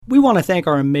We want to thank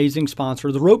our amazing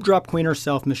sponsor, the Rope Drop Queen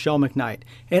herself, Michelle McKnight.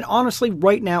 And honestly,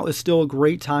 right now is still a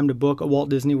great time to book a Walt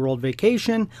Disney World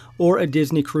vacation or a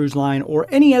Disney Cruise Line or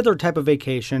any other type of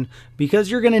vacation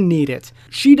because you're going to need it.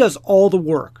 She does all the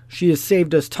work. She has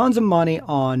saved us tons of money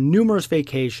on numerous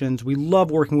vacations. We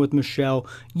love working with Michelle.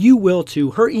 You will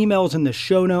too. Her email is in the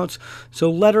show notes,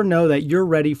 so let her know that you're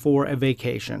ready for a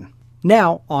vacation.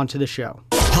 Now, on to the show.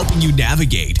 Helping you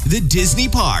navigate the Disney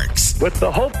parks. With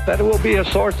the hope that it will be a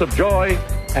source of joy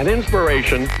and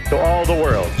inspiration to all the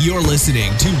world. You're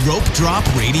listening to Rope Drop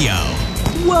Radio.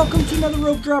 Welcome to another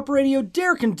Rope Drop Radio.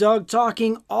 Derek and Doug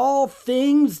talking all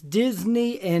things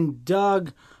Disney. And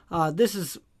Doug,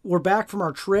 we're back from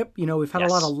our trip. You know, we've had a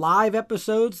lot of live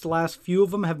episodes. The last few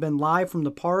of them have been live from the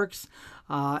parks.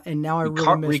 And now I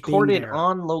really miss recorded being there.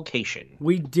 On location.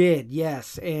 We did,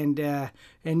 yes. And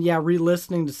yeah,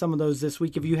 re-listening to some of those this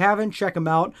week. If you haven't, check them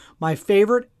out. My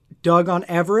favorite, Doug on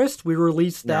Everest. We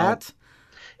released that.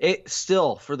 It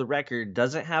still, for the record,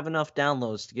 doesn't have enough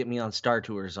downloads to get me on Star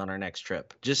Tours on our next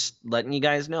trip. Just letting you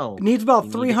guys know. It needs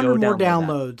about 300 more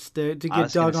downloads to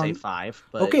get Doug on. Say 5.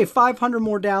 But... Okay, 500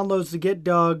 more downloads to get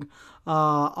Doug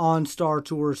on Star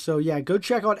Tours. So yeah, go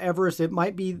check out Everest. It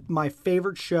might be my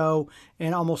favorite show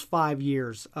in almost 5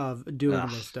 years of doing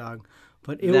this, Doug.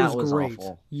 But it was great.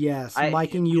 Awful. Yes,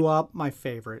 miking you up, my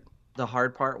favorite. The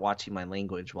hard part, watching my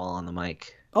language while on the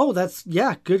mic. Oh,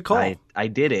 good call. I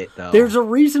did it, though. There's a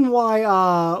reason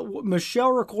why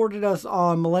Michelle recorded us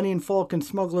on Millennium Falcon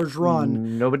Smuggler's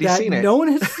Run. Nobody's seen it. No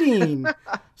one has seen.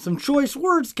 Some choice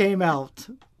words came out.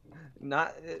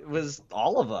 It was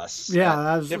all of us. Yeah,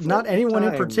 that was not anyone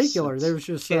times. In particular. There was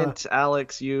just Kent,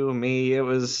 Alex, you, me. It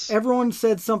was everyone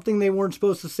said something they weren't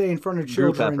supposed to say in front of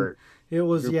children. Group effort. It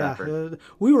was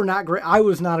we were not great. I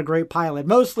was not a great pilot.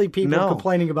 Mostly people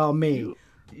complaining about me.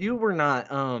 You were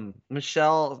not.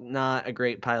 Michelle, not a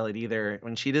great pilot either.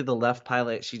 When she did the left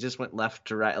pilot, she just went left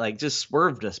to right, like just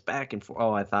swerved us back and forth.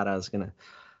 Oh, I thought I was gonna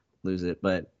lose it,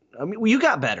 but I mean, you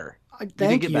got better. Thank you.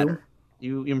 Did get better.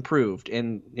 You improved,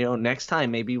 and next time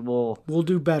maybe we'll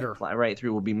do better. Fly right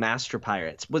through. We'll be master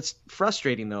pirates. What's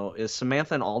frustrating though is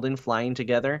Samantha and Alden flying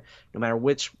together. No matter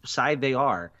which side they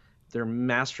are, they're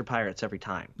master pirates every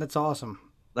time. That's awesome.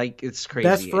 Like it's crazy.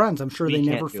 Best friends. I'm sure they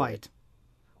never fight.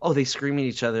 Oh, they scream at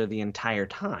each other the entire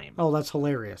time. Oh, that's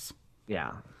hilarious.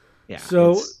 Yeah.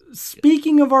 So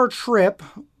speaking of our trip,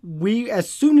 as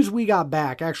soon as we got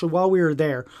back, actually while we were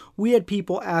there, we had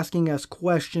people asking us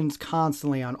questions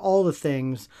constantly on all the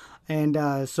things. And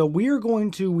so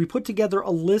we put together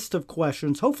a list of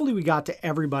questions. Hopefully we got to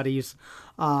everybody's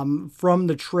from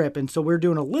the trip. And so we're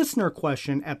doing a listener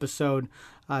question episode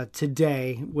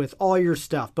today with all your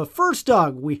stuff. But first,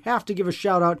 Doug, we have to give a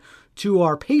shout out to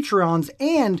our Patreons,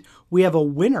 and we have a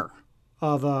winner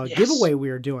of a giveaway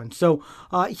we are doing. So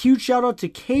huge shout out to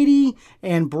Katie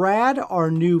and Brad,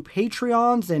 our new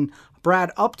Patreons, and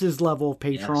Brad upped his level of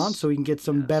Patreon so he can get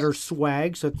some better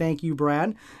swag. So thank you,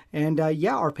 Brad. And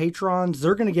our Patrons,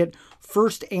 they're going to get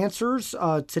first answers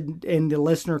in the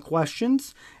listener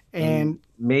questions. And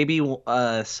maybe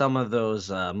some of those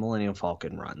Millennium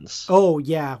Falcon runs. Oh,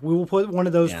 yeah. We will put one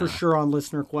of those for sure on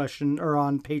listener question or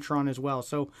on Patreon as well.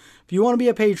 So if you want to be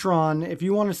a patron, if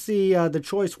you want to see the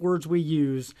choice words we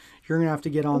use, you're going to have to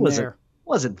get on there.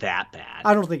 Wasn't that bad.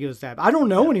 I don't think it was that bad. I don't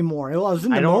know anymore. I was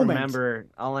in the moment. I don't remember.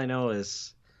 All I know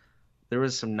is there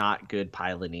was some not good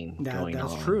piloting going on.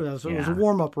 That's true. It was a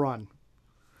warm-up run.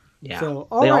 Yeah. So,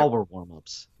 all were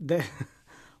warm-ups.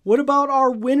 What about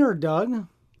our winner, Doug,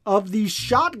 of the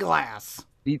shot glass?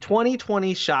 The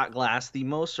 2020 shot glass, the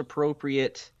most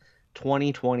appropriate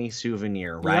 2020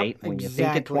 souvenir, right? Yep, when you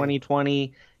think of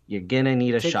 2020, you're going to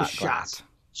need a shot glass.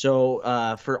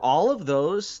 So for all of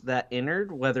those that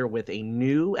entered, whether with a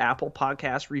new Apple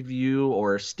Podcast review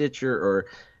or Stitcher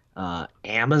or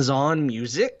Amazon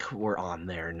Music, we're on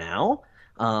there now.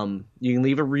 You can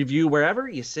leave a review wherever.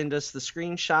 You send us the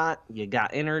screenshot. You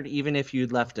got entered. Even if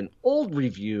you'd left an old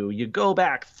review, you go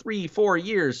back 3-4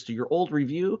 years to your old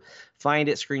review, find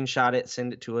it, screenshot it,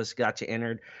 send it to us, got you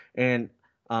entered. And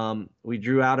we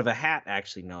drew out of a hat.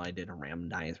 Actually, no, I did a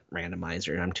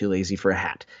randomizer, and I'm too lazy for a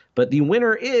hat. But the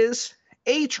winner is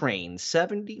A-Train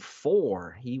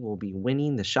 74. He will be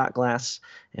winning the shot glass,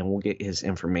 and we'll get his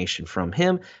information from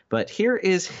him. But here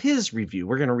is his review.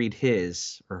 We're going to read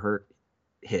his or her.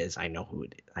 I know who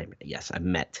it is. I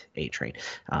met A-Train.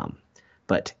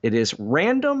 But it is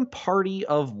Random Party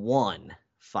of One,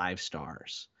 5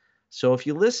 stars. So if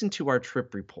you listen to our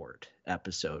trip report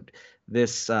episode,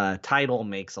 this title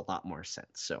makes a lot more sense.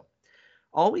 So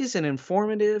Always an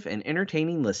informative and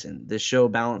entertaining listen. This show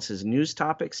balances news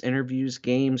topics, interviews,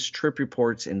 games, trip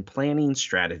reports, and planning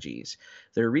strategies.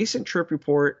 Their recent trip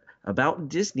report about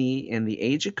Disney in the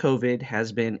age of COVID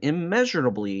has been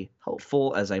immeasurably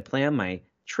helpful as I plan my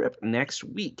trip next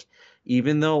week,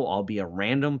 even though I'll be a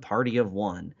random party of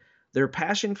one. Their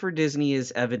passion for Disney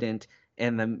is evident,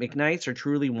 and the McKnights are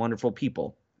truly wonderful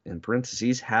people. In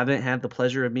parentheses, haven't had the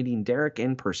pleasure of meeting Derek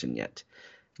in person yet.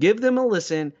 Give them a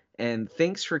listen, and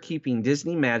thanks for keeping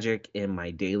Disney magic in my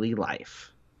daily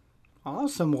life.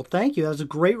 Awesome. Well, thank you. That was a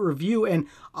great review. And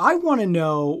I want to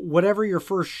know whatever your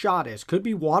first shot is. Could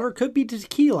be water, could be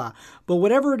tequila. But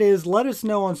whatever it is, let us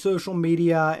know on social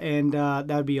media, and that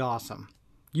would be awesome.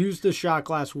 Use the shot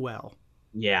glass well.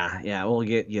 Yeah, we'll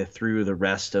get you through the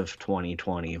rest of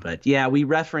 2020. But yeah, we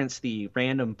referenced the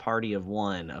random party of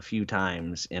one a few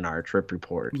times in our trip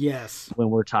report. Yes. When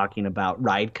we're talking about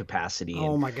ride capacity.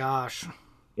 Oh my gosh.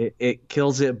 It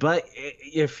kills it. But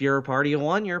if you're a party of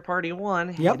one, you're a party of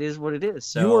one. Yep. It is what it is.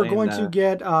 So, you are going to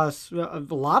get a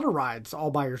lot of rides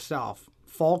all by yourself.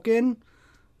 Falcon.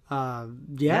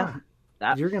 Yeah.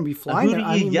 You're going to be flying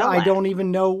there. I don't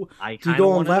even know. Do you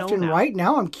go on left and right?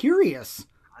 Now I'm curious.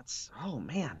 Oh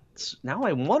man, now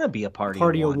I want to be a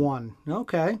party of one.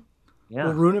 Okay. Yeah.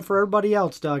 We'll ruin it for everybody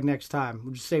else, Doug, next time.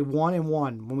 We'll just say 1 and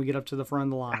 1 when we get up to the front of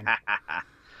the line.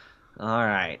 All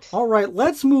right,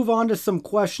 let's move on to some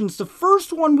questions. The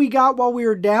first one we got while we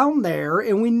were down there,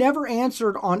 and we never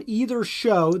answered on either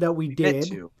show that we did.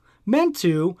 Meant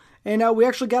to. And we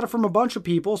actually got it from a bunch of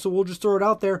people, so we'll just throw it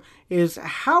out there, is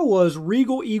how was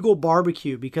Regal Eagle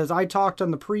Barbecue? Because I talked on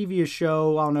the previous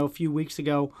show, I don't know, a few weeks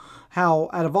ago,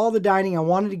 how out of all the dining I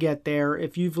wanted to get there,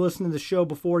 if you've listened to the show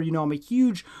before, you know I'm a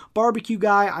huge barbecue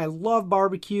guy. I love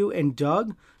barbecue. And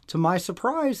Doug, to my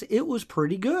surprise, it was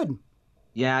pretty good.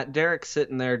 Yeah, Derek's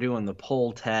sitting there doing the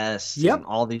pull test and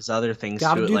all these other things.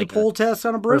 Got to do the pull test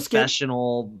on a brisket.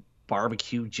 Professional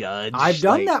barbecue judge. I've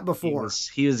done that before.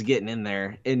 He was getting in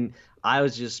there, and I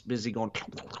was just busy going,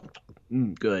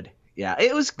 good. Yeah,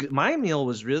 it was good. My meal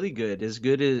was really good. As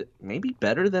good as, maybe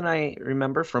better than I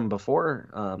remember from before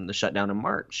the shutdown in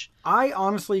March. I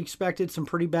honestly expected some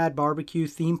pretty bad barbecue,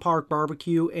 theme park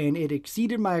barbecue, and it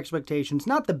exceeded my expectations.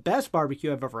 Not the best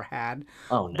barbecue I've ever had,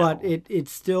 but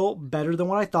it's still better than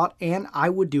what I thought, and I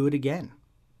would do it again.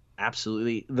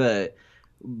 Absolutely. The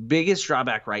biggest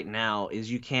drawback right now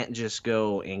is you can't just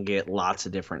go and get lots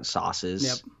of different sauces.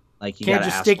 Yep. Like you can't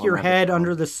just stick your head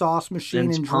under the sauce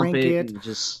machine and drink it. And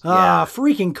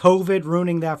freaking COVID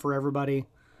ruining that for everybody.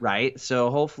 Right.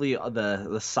 So hopefully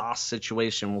the sauce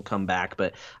situation will come back.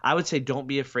 But I would say don't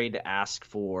be afraid to ask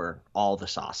for all the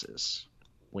sauces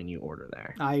when you order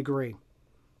there. I agree.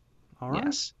 All right.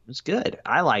 Yes. It was good.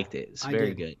 I liked it. It's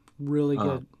very good. Really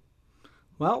good.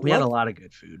 Well, we had a lot of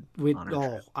good food.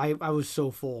 I was so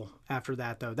full after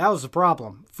that though. That was the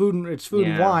problem. It's food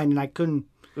and wine, and I couldn't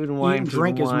food and wine,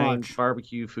 drink as much.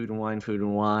 Barbecue, food and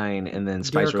wine, and then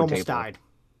spice road almost died.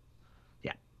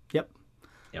 Yeah.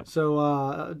 Yep.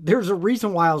 So there's a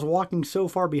reason why I was walking so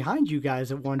far behind you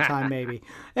guys at one time, maybe.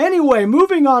 Anyway,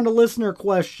 moving on to listener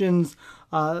questions.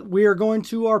 We are going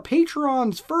to our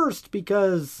Patrons first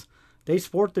because they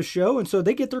support the show, and so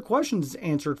they get their questions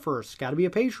answered first. Got to be a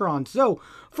Patreon. So,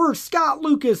 first, Scott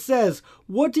Lucas says,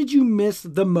 what did you miss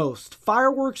the most?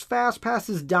 Fireworks, fast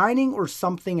passes, dining, or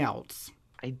something else?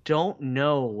 I don't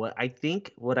know. I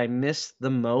think what I missed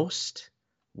the most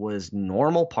was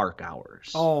normal park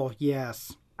hours. Oh,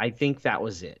 yes. I think that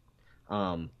was it.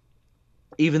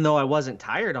 Even though I wasn't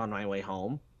tired on my way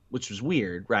home, which was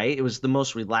weird, right? It was the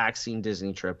most relaxing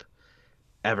Disney trip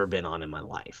ever been on in my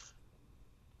life.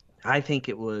 I think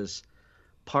it was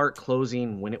park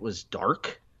closing when it was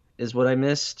dark is what I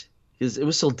missed. Because it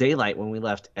was still daylight when we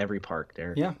left every park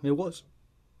there. Yeah, it was.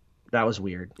 That was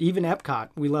weird. Even Epcot,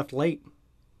 we left late.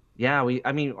 Yeah,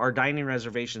 our dining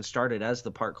reservation started as the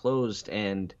park closed,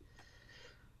 and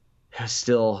it was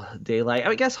still daylight.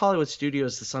 I guess Hollywood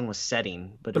Studios, the sun was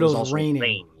setting, but it was also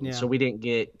raining. Yeah. So we didn't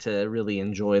get to really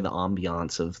enjoy the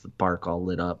ambiance of the park all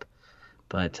lit up.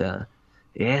 But,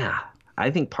 yeah, I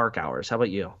think park hours. How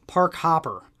about you? Park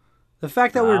hopper. The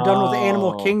fact that we were done with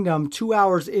Animal Kingdom 2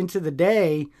 hours into the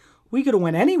day, we could have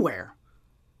went anywhere.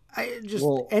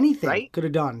 Anything could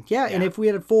have done. Yeah, and if we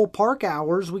had full park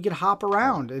hours, we could hop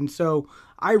around. And so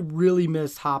I really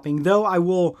miss hopping. Though I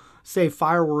will say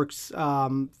fireworks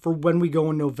for when we go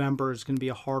in November is going to be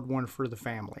a hard one for the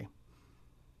family.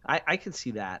 I can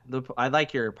see that. I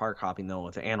like your park hopping, though,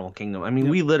 with the Animal Kingdom. I mean,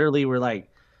 we literally were like,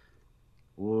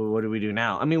 what do we do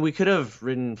now? I mean, we could have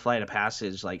ridden Flight of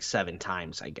Passage like 7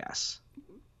 times, I guess.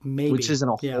 Maybe. Which isn't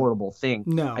a horrible thing.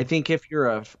 No. I think if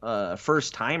you're a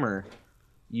first-timer,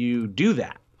 you do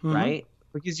that, Mhm. right?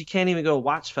 Because you can't even go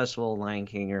watch Festival of Lion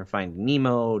King or find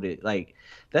Nemo. Like,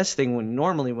 that's the thing.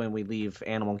 When we leave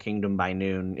Animal Kingdom by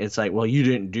noon, it's like, well, you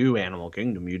didn't do Animal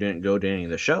Kingdom. You didn't go to any of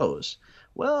the shows.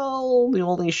 Well, the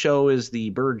only show is the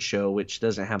bird show, which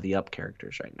doesn't have the up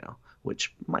characters right now,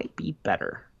 which might be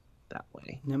better that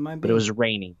way. It might be. But it was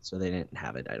raining, so they didn't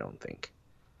have it, I don't think.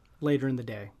 Later in the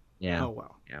day. Yeah. Oh,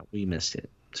 well. Yeah, we missed it.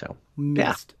 So,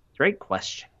 Missed. yeah, great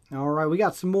question. All right, we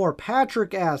got some more.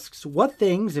 Patrick asks, what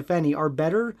things, if any, are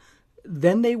better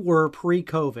than they were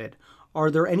pre-COVID? Are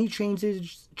there any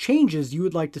changes you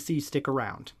would like to see stick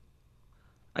around?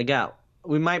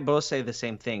 We might both say the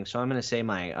same thing, so I'm going to say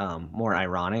my more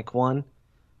ironic one.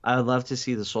 I would love to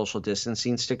see the social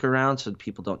distancing stick around so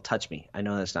people don't touch me. I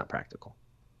know that's not practical.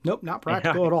 Nope, not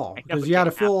practical at all. I know Because it you got to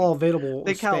can't fill happen. all available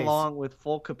Think space. how long, with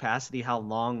full capacity, how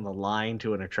long the line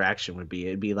to an attraction would be.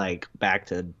 It'd be like back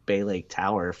to Bay Lake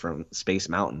Tower from Space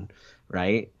Mountain,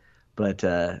 right? But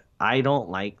I don't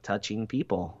like touching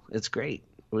people. It's great.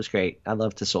 It was great. I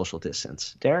love to social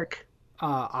distance. Derek?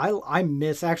 I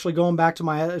miss, actually going back to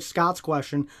my Scott's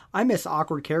question, I miss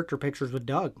awkward character pictures with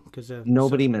Doug. Because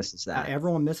Nobody misses that.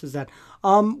 everyone misses that.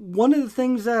 One of the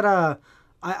things that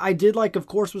I did like, of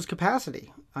course, was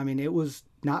capacity. I mean, it was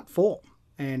not full.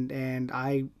 And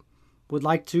I would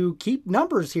like to keep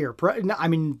numbers here. I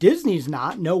mean, Disney's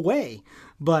not, no way.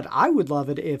 But I would love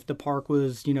it if the park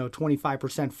was,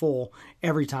 25% full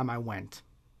every time I went.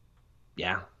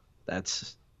 Yeah,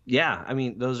 I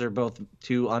mean, those are both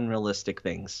two unrealistic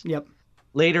things. Yep.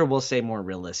 Later, we'll say more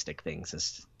realistic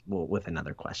things with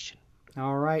another question.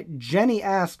 All right. Jenny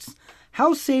asks,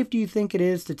 how safe do you think it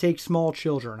is to take small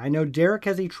children? I know Derek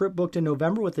has a trip booked in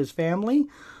November with his family,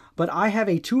 but I have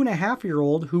a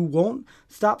 2.5-year-old who won't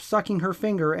stop sucking her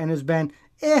finger and has been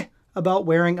about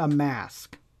wearing a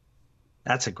mask.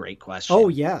 That's a great question. Oh,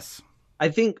 yes. I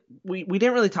think we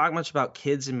didn't really talk much about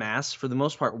kids and masks. For the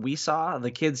most part, we saw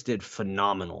the kids did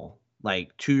phenomenal,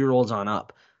 like 2-year-olds on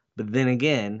up. But then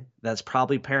again, that's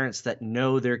probably parents that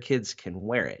know their kids can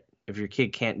wear it. If your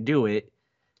kid can't do it,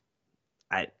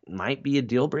 it might be a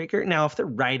deal breaker. Now, if they're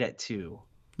right at 2,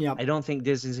 Yep. I don't think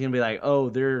Disney's going to be like, oh,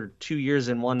 they're 2 years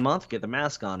and 1 month, get the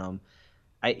mask on them.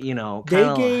 They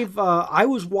gave, I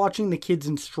was watching the kids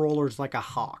in strollers like a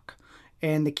hawk,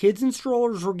 and the kids in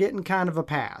strollers were getting kind of a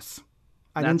pass.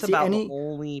 I didn't see any. The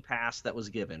only pass that was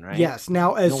given, right? Yes.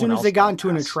 Now, as soon as they got into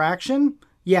an pass. attraction,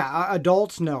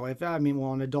 adults, no.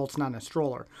 An adult's not in a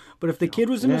stroller. But if the kid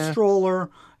was in a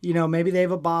stroller, maybe they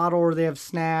have a bottle or they have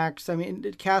snacks. I mean,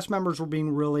 the cast members were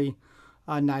being really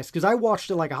nice, because I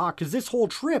watched it like a hawk, because this whole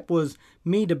trip was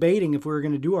me debating if we were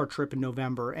going to do our trip in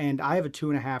November. And I have a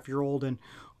 2.5-year-old, and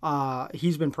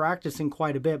he's been practicing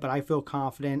quite a bit, but I feel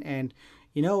confident. And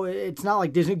it's not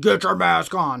like Disney, get your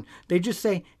mask on. They just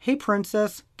say, hey,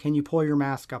 princess, can you pull your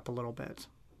mask up a little bit?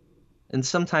 And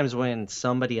sometimes when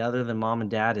somebody other than mom and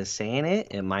dad is saying it,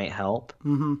 it might help.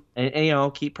 Mm-hmm.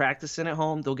 And keep practicing at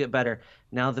home. They'll get better.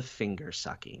 Now the finger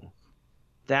sucking.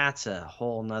 That's a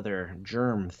whole nother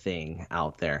germ thing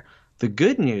out there. The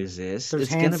good news is there's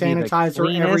it's hand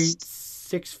sanitizer every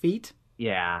 6 feet.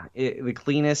 Yeah, the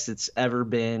cleanest it's ever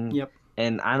been. Yep.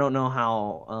 And I don't know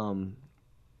how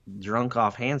drunk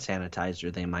off hand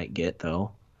sanitizer they might get,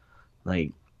 though.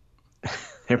 Like,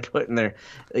 they're putting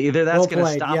either that's going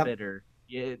to stop it or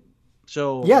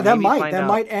that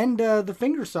might end the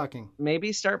finger sucking.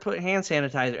 Maybe start putting hand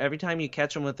sanitizer every time you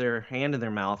catch them with their hand in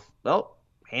their mouth. Oh,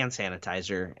 hand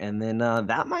sanitizer, and then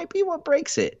that might be what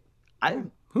breaks it.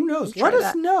 Who knows? Let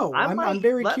us know. I'm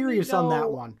very curious on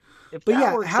that one. If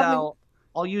that works out,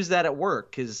 I'll use that at work,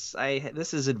 because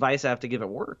this is advice I have to give at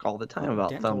work all the time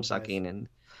about thumb sucking and.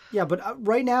 Yeah, but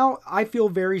right now I feel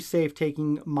very safe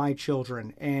taking my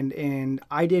children, and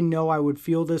I didn't know I would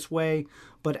feel this way,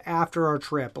 but after our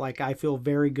trip, I feel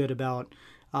very good about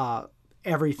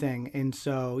everything. And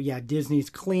so, Disney's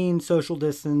clean, social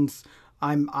distance.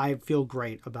 I feel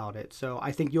great about it. So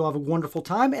I think you'll have a wonderful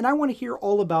time, and I want to hear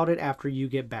all about it after you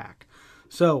get back.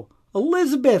 So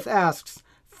Elizabeth asks,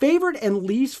 favorite and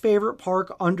least favorite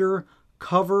park under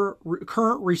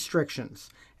current restrictions?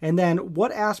 And then,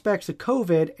 what aspects of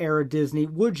COVID-era Disney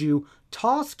would you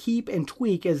toss, keep, and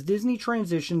tweak as Disney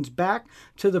transitions back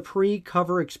to the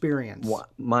pre-cover experience?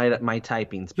 What? My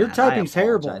typing's bad. Your typing's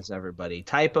terrible. I apologize, everybody.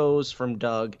 Typos from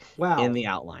Doug in the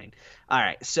outline. All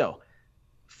right, so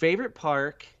favorite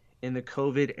park in the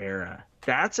COVID era.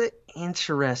 That's an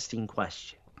interesting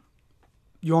question.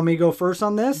 You want me to go first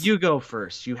on this? You go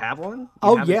first. You have one?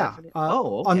 Okay. Okay.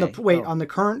 On the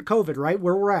current COVID, right?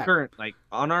 Where we're at. Current,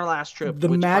 on our last trip. The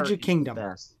Magic Kingdom.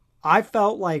 I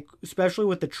felt like, especially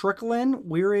with the trickle in,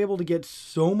 we were able to get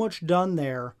so much done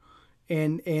there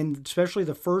and especially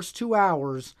the first 2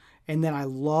 hours. And then I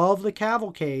love the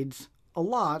cavalcades a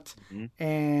lot.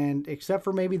 And except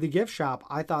for maybe the gift shop,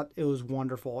 I thought it was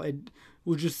wonderful. It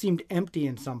just seemed empty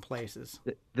in some places.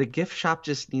 The gift shop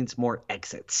just needs more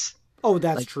exits. Oh,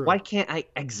 that's true. Why can't I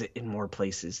exit in more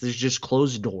places? There's just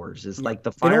closed doors. It's like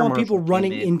the They fire don't want marshal people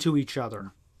running came in. into each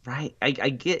other. Right. I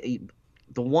get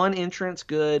the one entrance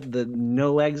good, the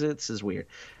no exits is weird.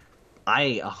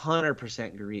 I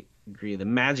 100% agree. The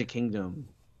Magic Kingdom,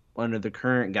 under the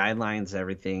current guidelines,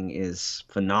 everything is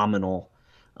phenomenal.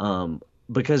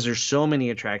 Because there's so many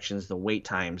attractions, the wait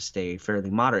times stay fairly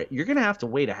moderate. You're going to have to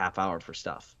wait a half hour for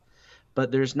stuff.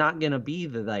 But there's not going to be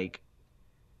the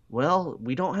well,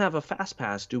 we don't have a fast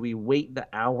pass. Do we wait the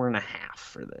hour and a half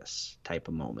for this type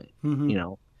of moment? You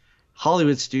know,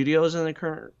 Hollywood Studios in the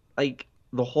current,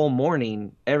 the whole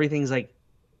morning, everything's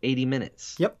 80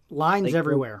 minutes. Yep. Lines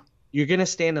everywhere. You're going to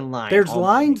stand in line. There's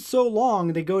lines so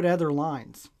long, they go to other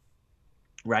lines.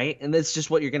 Right? And that's just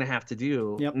what you're going to have to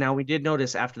do. Yep. Now, we did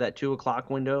notice after that 2 o'clock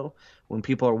window, when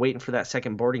people are waiting for that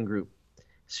second boarding group,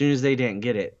 as soon as they didn't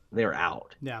get it, they're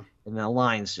out. Yeah. And the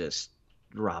lines just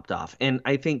dropped off. And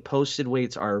I think posted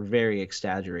waits are very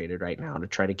exaggerated right now to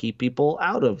try to keep people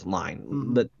out of line.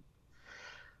 But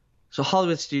so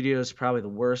Hollywood Studios is probably the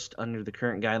worst under the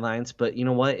current guidelines, but you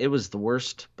know what? It was the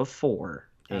worst before.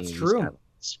 That's true.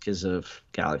 Because of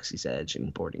Galaxy's Edge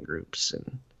and boarding groups.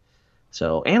 And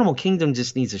so Animal Kingdom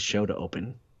just needs a show to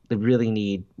open. They really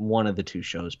need one of the 2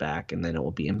 shows back, and then it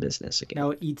will be in business again.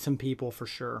 That'll eat some people for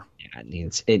sure. Yeah,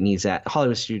 it needs that.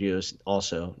 Hollywood Studios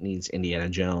also needs Indiana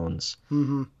Jones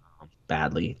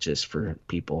badly, just for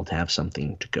people to have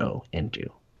something to go and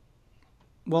do.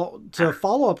 Well, to a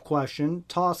follow-up question,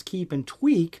 toss, keep, and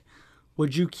tweak,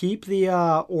 would you keep the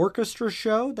orchestra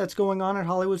show that's going on at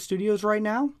Hollywood Studios right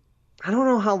now? I don't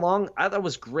know how long. I thought it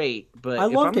was great, but I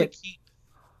loved it.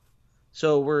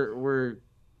 So we're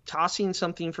tossing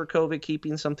something for COVID,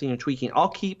 keeping something, and tweaking. I'll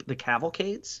keep the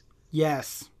cavalcades.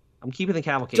 Yes. I'm keeping the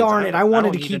cavalcades. Darn it, I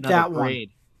wanted to don't need keep another that one.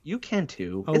 parade. You can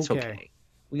too. It's okay.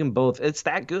 We can both. It's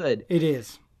that good. It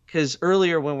is. Because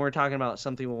earlier when we were talking about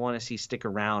something we want to see stick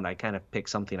around, I kind of picked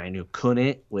something I knew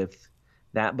couldn't with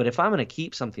that. But if I'm going to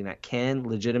keep something that can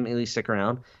legitimately stick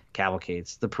around,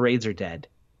 cavalcades. The parades are dead.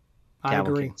 I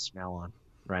agree. Cavalcades from now on,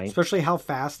 right? Especially how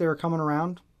fast they were coming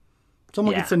around.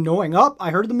 Someone gets annoying. Oh,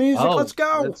 I heard the music. Let's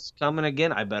go. It's coming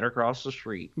again. I better cross the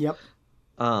street. Yep.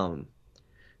 And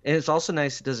it's also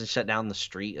nice it doesn't shut down the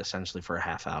street essentially for a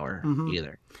half hour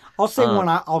either. I'll say one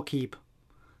I'll keep.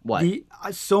 What?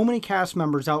 So many cast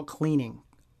members out cleaning.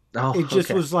 Oh, it just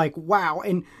was like, wow.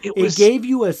 And it gave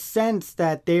you a sense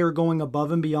that they are going above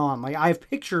and beyond. Like, I have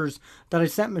pictures that I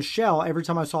sent Michelle every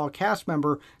time I saw a cast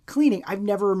member cleaning. I've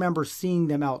never remember seeing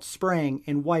them out spraying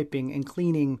and wiping and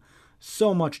cleaning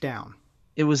so much down.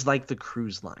 It was like the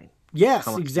cruise line. Yes,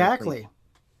 exactly.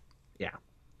 Yeah.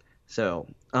 So,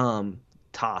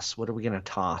 toss. What are we going to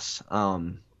toss?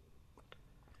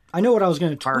 I know what I was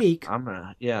going to tweak. I'm going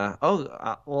to, yeah.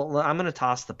 Well, I'm going to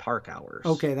toss the park hours.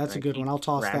 Okay, that's a good one. I'll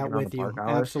toss that with you.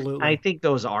 Absolutely. I think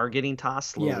those are getting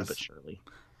tossed slowly but surely.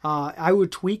 I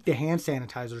would tweak the hand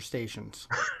sanitizer stations.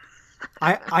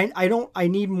 I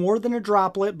need more than a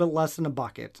droplet, but less than a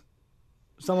bucket.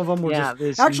 Some of them were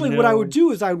what I would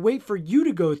do is I'd wait for you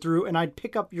to go through and I'd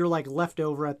pick up your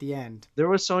leftover at the end. There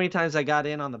were so many times I got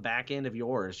in on the back end of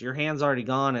yours. Your hand's already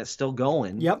gone. It's still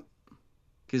going. Yep.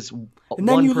 And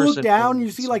then you look down, you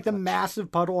see the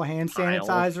massive puddle of hand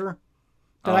sanitizer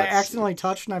that I accidentally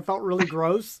touched and I felt really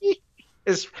gross.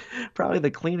 It's probably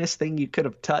the cleanest thing you could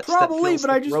have touched. Probably,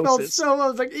 but I just felt I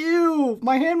was like, ew,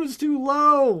 my hand was too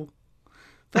low.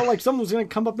 Felt like someone was going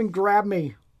to come up and grab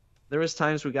me. There was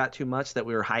times we got too much that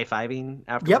we were high-fiving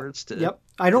afterwards. Yep.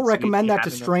 I don't recommend that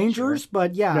to strangers,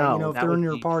 but yeah, if they're in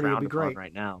your party, it'd be great.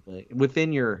 Right now, but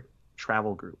within your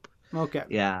travel group. Okay.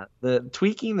 Yeah, the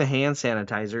tweaking the hand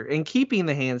sanitizer and keeping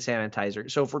the hand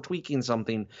sanitizer. So if we're tweaking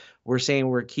something, we're saying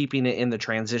we're keeping it in the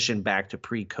transition back to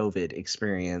pre-COVID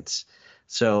experience.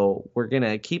 So we're going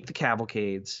to keep the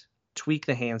cavalcades, tweak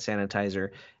the hand sanitizer,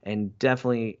 and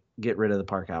definitely get rid of the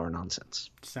park hour nonsense.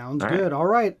 Sounds good. All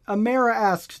right. Amara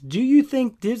asks, do you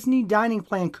think Disney dining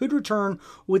plan could return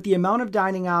with the amount of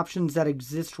dining options that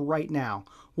exist right now?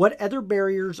 What other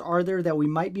barriers are there that we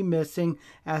might be missing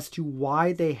as to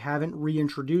why they haven't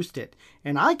reintroduced it?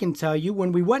 And I can tell you,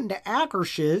 when we went into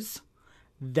Akershus,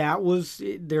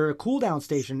 they're a cool down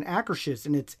station in Akershus,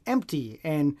 and it's empty.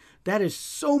 And that is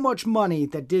so much money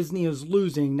that Disney is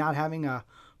losing not having a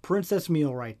princess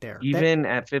meal right there. Even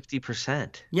at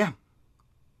 50%. Yeah.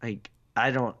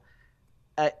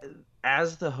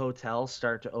 As the hotels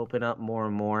start to open up more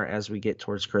and more as we get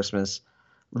towards Christmas,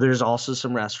 There's also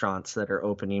some restaurants that are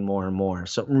opening more and more.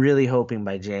 So I'm really hoping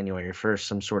by January 1st,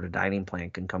 some sort of dining plan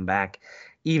can come back,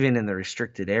 even in the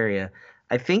restricted area.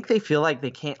 I think they feel like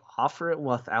they can't offer it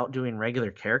without doing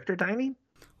regular character dining.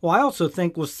 Well, I also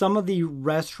think with some of the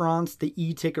restaurants, the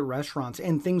e-ticket restaurants,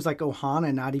 and things like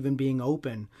Ohana not even being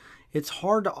open, it's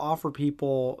hard to offer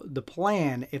people the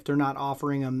plan if they're not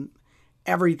offering them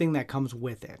everything that comes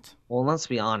with it. Well, let's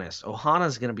be honest. Ohana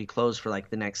is going to be closed for like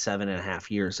the next 7.5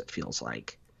 years, it feels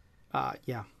like.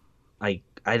 Yeah.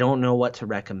 I don't know what to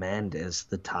recommend as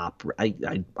the top.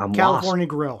 I'm California lost.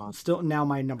 Grill, still now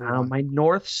my number one. My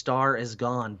North Star is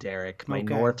gone, Derek. My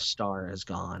Okay. North Star is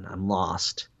gone. I'm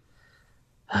lost.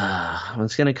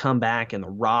 It's going to come back, and The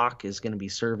Rock is going to be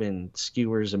serving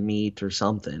skewers of meat or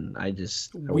something. I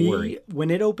worry.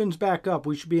 When it opens back up,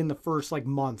 we should be in the first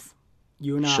month.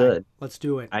 You and I. Should. Let's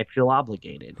do it. I feel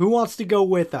obligated. Who wants to go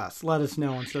with us? Let us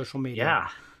know on social media.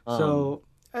 Yeah. So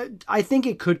I think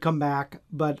it could come back,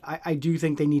 but I do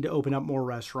think they need to open up more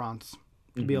restaurants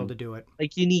to be able to do it.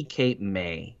 Like you need Cape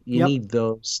May. You Yep. need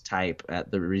those type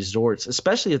at the resorts,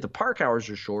 especially if the park hours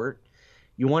are short.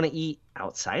 You want to eat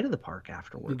outside of the park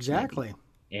afterwards. Exactly.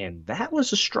 Maybe. And that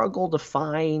was a struggle to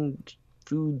find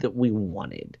food that we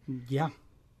wanted. Yeah.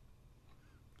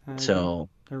 So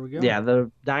there we go. yeah,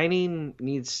 the dining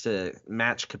needs to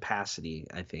match capacity,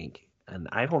 I think. And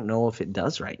I don't know if it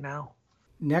does right now.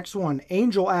 Next one.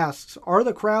 Angel asks, are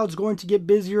the crowds going to get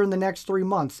busier in the next 3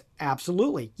 months?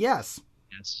 Absolutely. Yes.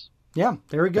 Yes. Yeah,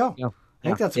 there we go. Yeah. I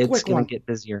think that's a it's quick gonna one. get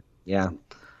busier. Yeah.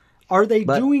 Are they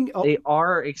But doing... they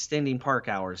are extending park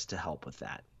hours to help with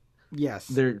that. Yes.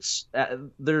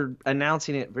 They're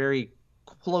announcing it very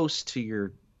close to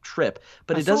your trip,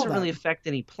 but I it saw doesn't that. really affect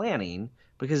any planning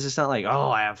because it's not like, oh,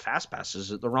 I have fast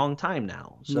passes at the wrong time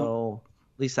now. So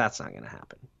at least that's not going to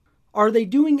happen. Are they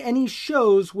doing any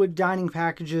shows with dining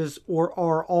packages, or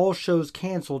are all shows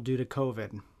canceled due to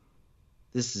COVID?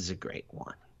 This is a great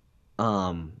one.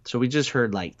 So we just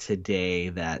heard today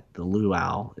that the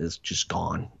Luau is just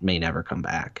gone, may never come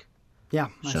back. Yeah,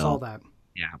 I saw that.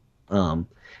 Yeah.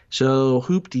 So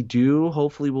Hoop-de-Doo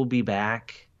hopefully will be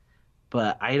back,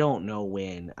 but I don't know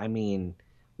when. I mean,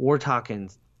 we're talking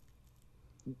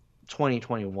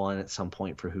 2021 at some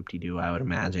point for Hoop-de-Doo, I would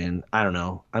imagine. I don't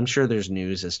know. I'm sure there's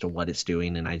news as to what it's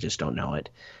doing, and I just don't know it.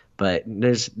 But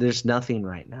there's nothing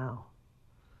right now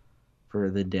for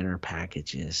the dinner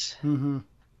packages. Mm-hmm.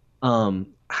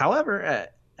 However,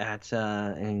 at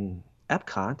in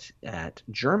Epcot at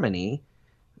Germany,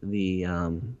 the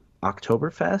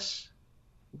Oktoberfest,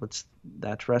 what's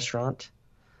that restaurant?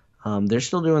 They're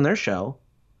still doing their show,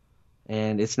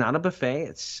 and it's not a buffet.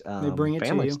 It's They bring it to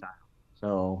family you. style.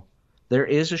 So there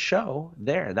is a show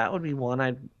there. That would be one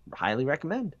I'd highly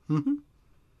recommend. Mm-hmm.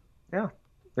 Yeah,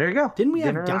 there you go. Didn't we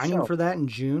Dinner have and a dining show. for that in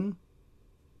June?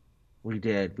 We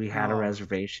did. We had a Oh,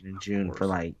 reservation in June for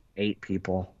course. 8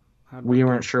 people. How'd We do?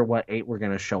 weren't sure what 8 were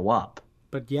going to show up.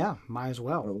 But yeah, might as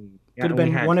well. Yeah, Could have we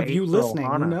been had one of 8 you for listening.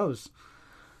 Who Ohana. knows?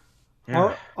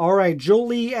 Yeah. All right.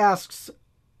 Jolie asks,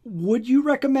 would you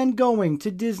recommend going to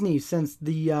Disney since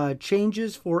the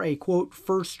changes for a, quote,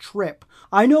 first trip?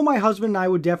 I know my husband and I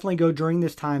would definitely go during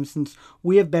this time since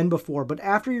we have been before, but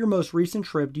after your most recent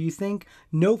trip, do you think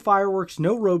no fireworks,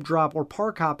 no rope drop, or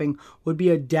park hopping would be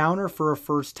a downer for a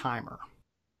first timer?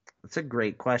 That's a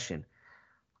great question.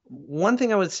 One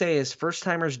thing I would say is first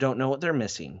timers don't know what they're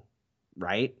missing,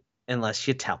 right? Unless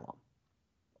you tell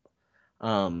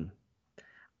them.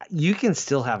 You can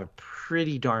still have a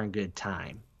pretty darn good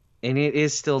time. And it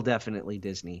is still definitely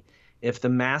Disney. If the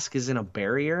mask isn't a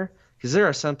barrier, because there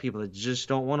are some people that just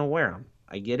don't want to wear them.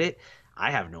 I get it.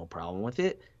 I have no problem with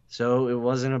it. So it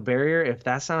wasn't a barrier. If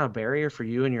that's not a barrier for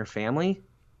you and your family,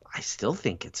 I still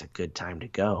think it's a good time to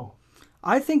go.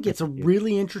 I think it's a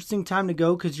really interesting time to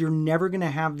go because you're never going to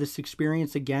have this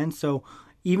experience again. So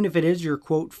even if it is your,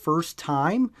 quote, first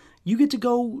time, you get to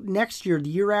go next year,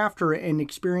 the year after, and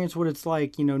experience what it's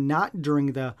like, not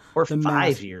during the Or the 5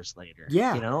 mask. years later.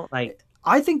 Yeah. Like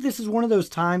I think this is one of those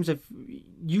times if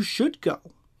you should go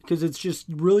because it's just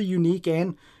really unique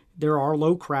and there are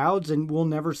low crowds and we'll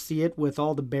never see it with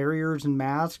all the barriers and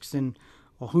masks and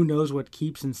well, who knows what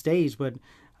keeps and stays, but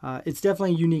it's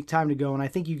definitely a unique time to go, and I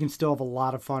think you can still have a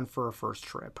lot of fun for a first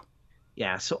trip.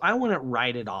 Yeah, so I wouldn't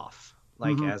write it off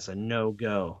as a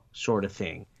no-go sort of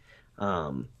thing,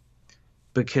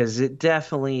 because it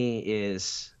definitely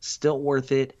is still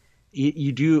worth it.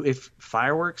 You do if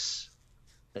fireworks,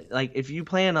 if you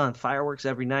plan on fireworks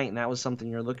every night and that was something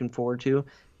you're looking forward to,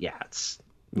 it's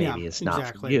not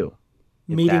for you.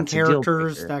 If Meeting that's a deal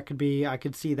characters, breaker. that could be. I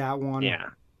could see that one. Yeah,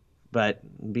 but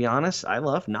be honest, I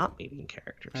love not meeting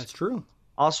characters. That's true.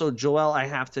 Also, Joel, I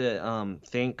have to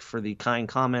thank for the kind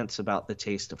comments about the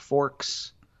taste of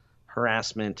forks,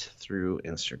 harassment through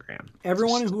Instagram.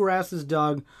 Everyone who harasses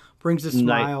Doug brings a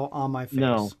smile on my face.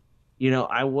 No,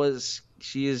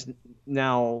 she is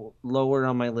now lower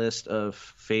on my list of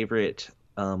favorite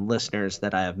listeners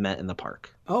that I have met in the park.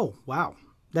 Oh, wow.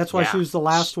 That's why she was the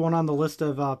last one on the list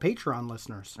of Patreon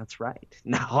listeners. That's right.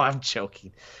 No, I'm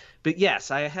joking. But yes,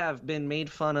 I have been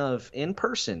made fun of in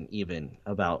person even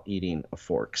about eating a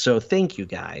fork. So thank you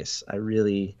guys. I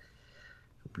really,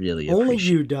 really appreciate it. Only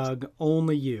you, Doug.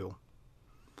 Only you.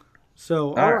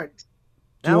 So, all right.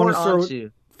 Do you want to start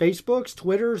Facebooks,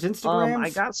 Twitters, Instagrams?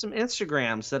 I got some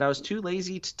Instagrams that I was too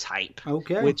lazy to type.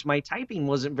 Okay. Which my typing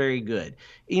wasn't very good.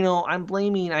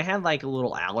 I had like a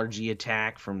little allergy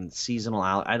attack from seasonal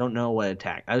I don't know what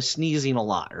attack. I was sneezing a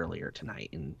lot earlier tonight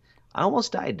and I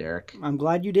almost died, Derek. I'm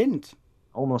glad you didn't.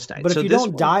 Almost died. But if you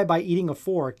don't die by eating a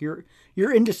fork, you're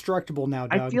indestructible now,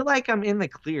 Doug. I feel like I'm in the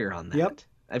clear on that. Yep.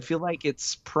 I feel like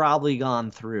it's probably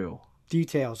gone through.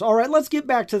 Details. All right, let's get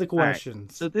back to the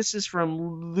questions. Right. So this is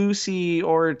from Lucy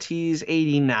Ortiz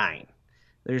 89.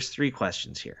 There's 3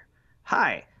 questions here.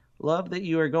 Hi, love that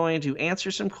you are going to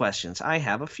answer some questions. I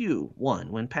have a few. 1,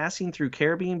 when passing through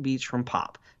Caribbean Beach from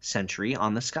Pop Century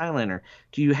on the Skyliner,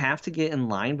 do you have to get in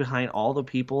line behind all the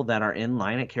people that are in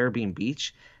line at Caribbean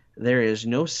Beach? There is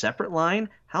no separate line.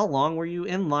 How long were you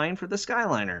in line for the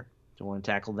Skyliner? Do you want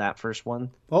to tackle that first one?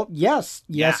 Well, yes,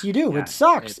 you do. Yeah. It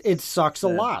sucks. It sucks a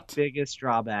lot. Biggest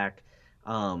drawback.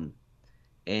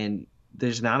 And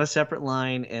there's not a separate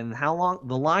line. And how long?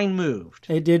 The line moved.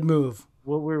 It did move.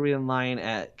 What were we in line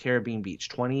at Caribbean Beach?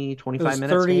 20, 25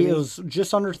 minutes? 30. Maybe? It was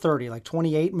just under 30, like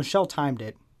 28. Michelle timed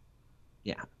it.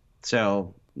 Yeah.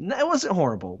 So it wasn't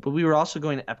horrible, but we were also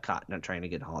going to Epcot, not trying to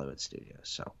get Hollywood Studios.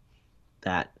 So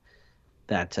that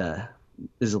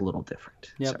is a little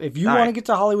different. Yep. So, if you want to get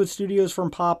to Hollywood Studios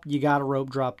from Pop, you got to rope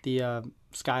drop the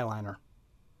Skyliner.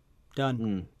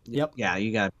 Done. Yep. Yeah,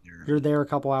 you got. You're there a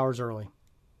couple hours early.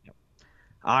 Yep.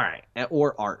 All right.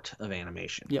 Or Art of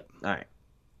Animation. Yep. All right.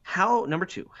 Number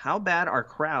 2, how bad are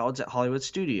crowds at Hollywood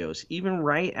Studios? Even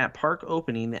right at park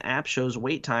opening, the app shows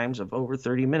wait times of over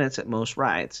 30 minutes at most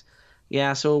rides.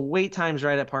 Yeah, so wait times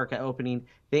right at park opening,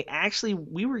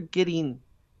 we were getting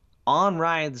on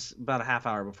rides about a half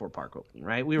hour before park opening,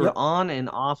 right? We were on and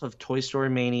off of Toy Story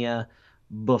Mania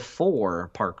before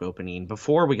park opening,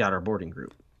 before we got our boarding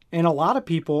group. And a lot of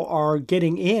people are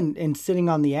getting in and sitting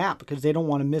on the app because they don't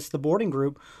want to miss the boarding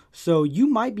group. So you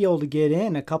might be able to get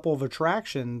in a couple of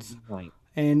attractions, right?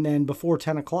 And then before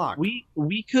 10 o'clock.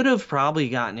 We could have probably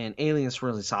gotten in Alien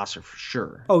Swirly Saucer for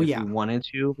sure. Oh, if yeah. we wanted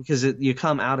to, because you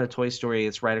come out of Toy Story,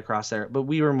 it's right across there. But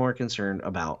we were more concerned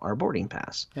about our boarding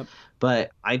pass. Yep.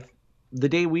 But the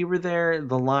day we were there,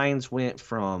 the lines went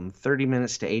from 30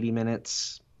 minutes to 80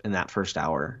 minutes in that first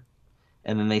hour.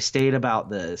 And then they stayed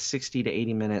about the 60 to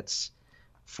 80 minutes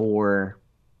for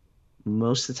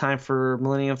most of the time for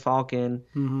Millennium Falcon.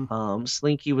 Mm-hmm.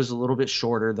 Slinky was a little bit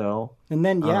shorter, though. And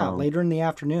then, later in the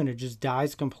afternoon, it just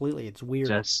dies completely. It's weird.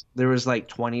 There was like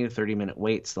 20 to 30-minute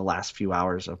waits the last few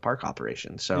hours of park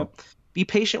operation. So be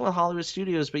patient with Hollywood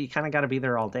Studios, but you kind of got to be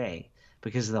there all day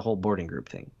because of the whole boarding group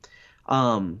thing.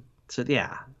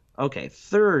 Okay,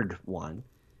 third one.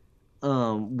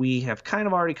 We have kind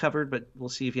of already covered, but we'll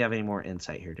see if you have any more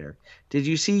insight here, Derek. Did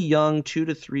you see young 2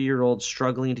 to 3 year olds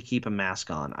struggling to keep a mask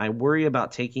on? I worry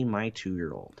about taking my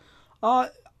 2-year-old.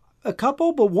 A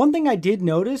couple, but one thing I did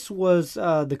notice was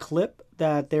the clip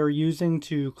that they're using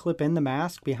to clip in the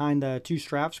mask behind the 2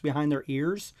 straps behind their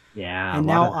ears. Yeah. And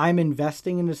now I'm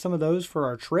investing into some of those for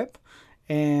our trip.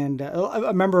 And I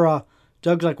remember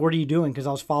Doug's like, what are you doing? Because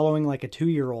I was following like a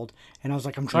 2-year-old. And I was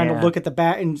like, I'm trying to look at the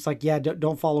back. And it's like,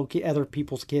 don't follow other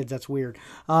people's kids. That's weird.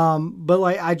 But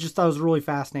like, I just thought it was really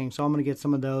fascinating. So I'm going to get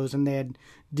some of those. And they had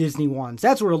Disney ones.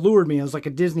 That's what allured me. It was like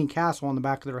a Disney castle on the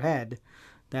back of their head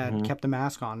that kept the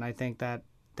mask on. And I think that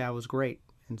was great.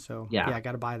 And so, I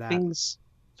got to buy that. Things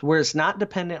where it's not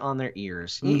dependent on their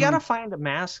ears. You got to find a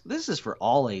mask. This is for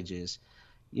all ages.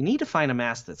 You need to find a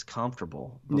mask that's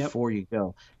comfortable before you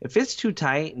go. If it's too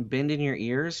tight and bending your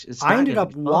ears, it's not I ended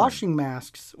up washing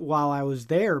masks while I was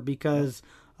there because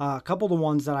a couple of the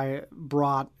ones that I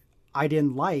brought I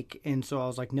didn't like, and so I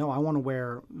was like, no, I want to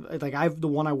wear, like, I have the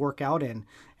one I work out in,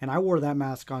 and I wore that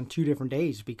mask on 2 different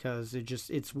days because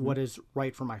it's what is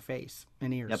right for my face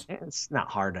and ears. Yep, it's not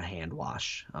hard to hand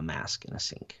wash a mask in a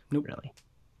sink, nope. Really.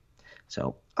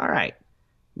 So, all right,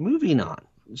 moving on.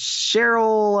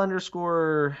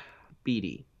 Cheryl_BD.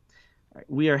 Right,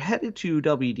 we are headed to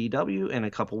WDW in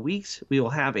a couple weeks. We will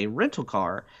have a rental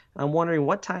car. I'm wondering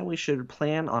what time we should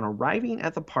plan on arriving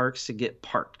at the parks to get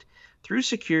parked. through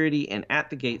security and at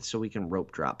the gate so we can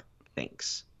rope drop.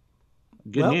 Thanks.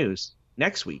 Good Well- news.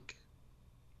 Next week,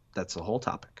 that's the whole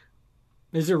topic.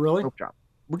 Is it really? Rope drop.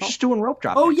 We're just doing rope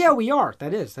drop. Oh, next yeah, week. we are.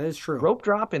 That is true. Rope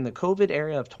drop in the COVID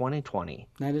era of 2020.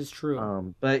 That is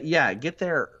true. But yeah, get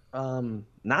there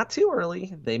not too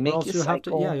early. They make Or else you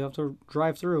cycle. you have to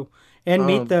drive through and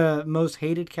meet the most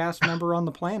hated cast member on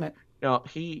the planet. No,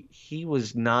 he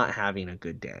was not having a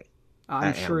good day. I'm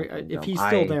at sure Animal if Kingdom. he's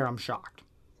still there, I'm shocked.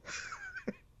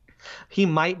 He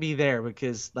might be there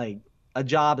because like a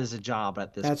job is a job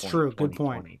at this point. That's true. Good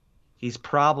 2020. point. He's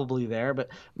probably there, but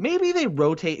maybe they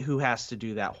rotate who has to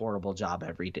do that horrible job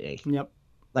every day. Yep.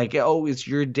 Like, oh, it's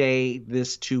your day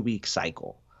this 2-week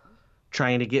cycle.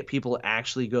 Trying to get people to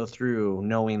actually go through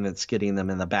knowing that's getting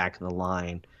them in the back of the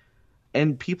line.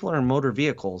 And people are in motor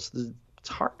vehicles. It's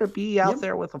hard to be out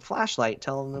there with a flashlight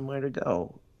telling them where to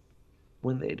go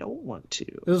when they don't want to.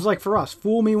 It was like for us,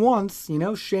 fool me once,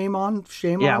 shame on.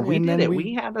 Yeah, on. we and did then it.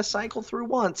 We had to cycle through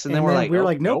once, and then we're we're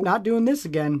like, nope, not doing this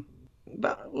again. It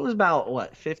was about,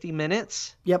 what, 50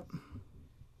 minutes? Yep.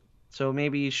 So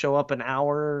maybe you show up an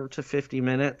hour to 50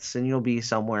 minutes, and you'll be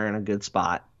somewhere in a good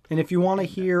spot. And if you want to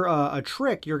hear a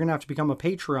trick, you're going to have to become a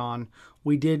Patreon.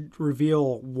 We did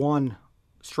reveal one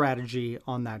strategy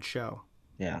on that show.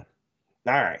 Yeah.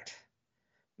 All right.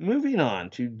 Moving on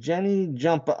to Jenny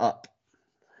Jump Up.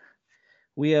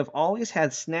 We have always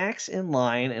had snacks in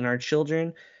line, and our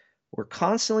children were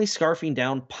constantly scarfing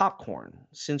down popcorn.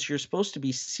 Since you're supposed to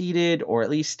be seated or at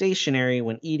least stationary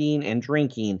when eating and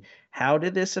drinking, how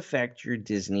did this affect your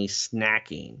Disney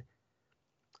snacking?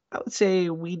 I would say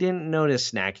we didn't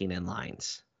notice snacking in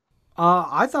lines.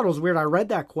 I thought it was weird. I read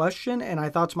that question and I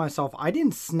thought to myself, I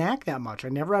didn't snack that much. I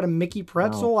never had a Mickey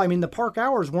pretzel. I mean, the park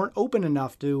hours weren't open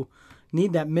enough to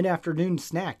need that mid-afternoon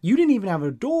snack. You didn't even have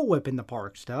a Dole Whip in the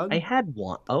parks, Doug. I had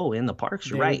one. Oh, in the parks,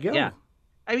 There right? you go. Yeah.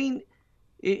 I mean,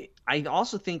 I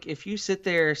also think if you sit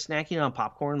there snacking on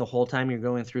popcorn the whole time you're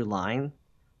going through line,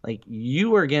 like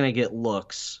you are gonna get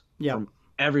looks from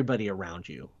everybody around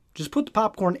you. Just put the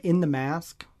popcorn in the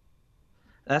mask.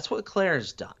 That's what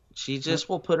Claire's done. She just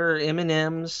will put her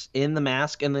M&Ms in the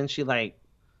mask, and then she like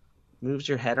moves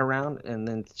your head around, and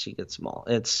then she gets small.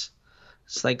 It's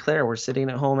like, Claire, we're sitting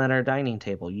at home at our dining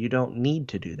table. You don't need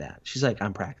to do that. She's like,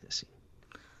 I'm practicing.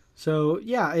 So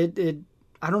yeah, it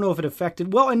I don't know if it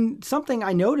affected. Well, and something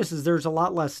I noticed is there's a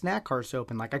lot less snack cars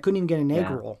open. Like I couldn't even get an egg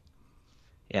roll.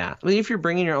 Yeah. I mean, if you're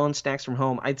bringing your own snacks from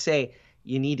home, I'd say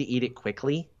you need to eat it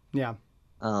quickly. Yeah.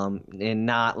 And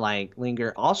not like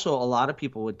linger. Also, a lot of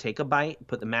people would take a bite,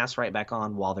 put the mask right back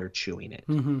on while they're chewing it.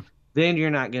 Mm-hmm. Then you're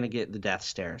not going to get the death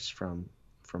stares from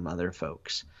other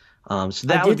folks. So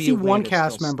that I would did be see a way one to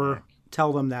cast still member snack.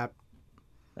 tell them that.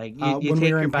 Like you when take we were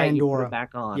your in bite, you put Pandora. it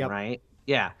back on, Yep. right?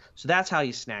 Yeah. So that's how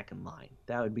you snack in line.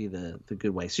 That would be the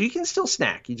good way. So you can still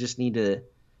snack. You just need to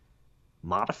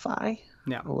modify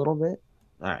a little bit.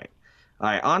 All right.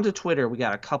 On to Twitter. We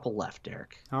got a couple left,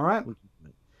 Derek. All right.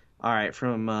 All right.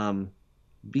 From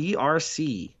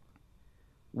BRC.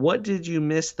 What did you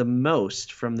miss the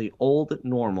most from the old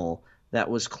normal that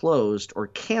was closed or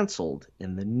canceled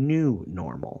in the new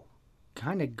normal?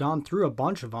 Kind of gone through a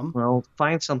bunch of them. Well,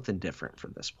 find something different for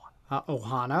this one.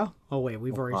 Ohana. Oh, wait,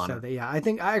 we've already Ohana. said that. Yeah, I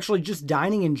think actually just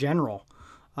dining in general.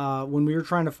 When we were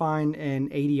trying to find an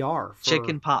ADR.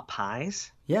 Chicken pot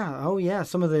pies? Yeah. Oh, yeah.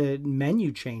 Some of the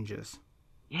menu changes.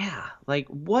 Yeah. Like,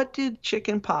 what did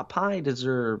chicken pot pie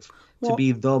deserve to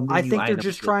be the menu I think they're item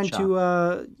just for trying Chuck?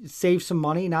 to save some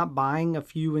money, not buying a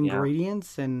few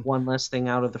ingredients. And one less thing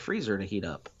out of the freezer to heat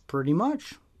up. Pretty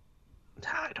much.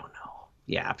 I don't know.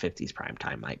 Yeah, 50s prime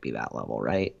time might be that level,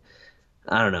 right?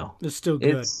 I don't know. It's still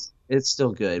good. It's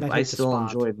still good. That I hit the still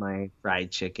spot. enjoyed my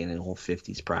fried chicken in old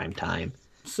 50s prime time.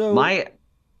 So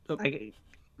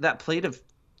that plate of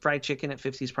fried chicken at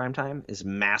 50s prime time is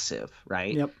massive,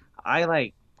 right? Yep.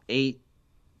 I ate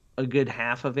a good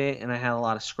half of it, and I had a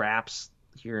lot of scraps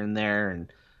here and there,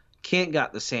 and Kent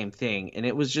got the same thing, and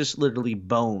it was just literally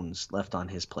bones left on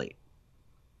his plate.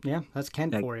 Yeah, that's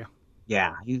Kent for you.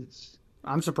 Yeah,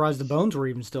 I'm surprised the bones were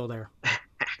even still there.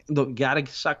 Gotta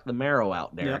suck the marrow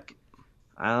out, Derek.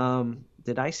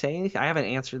 Did I say anything? I haven't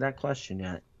answered that question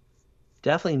yet.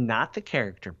 Definitely not the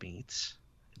character beats.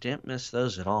 Didn't miss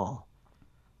those at all.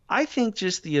 I think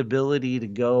just the ability to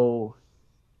go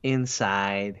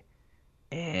inside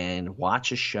and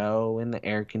watch a show in the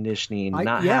air conditioning,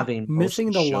 having missing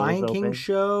most the shows Lion King open.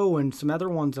 show and some other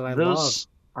ones that I love. Those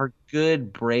are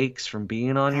good breaks from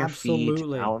being on your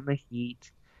Absolutely. feet, out in the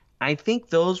heat. I think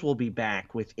those will be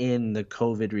back within the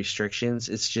COVID restrictions.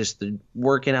 It's just the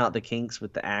working out the kinks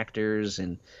with the actors,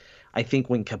 and I think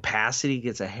when capacity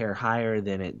gets a hair higher,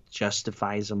 then it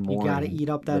justifies them You more. got to eat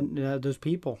up those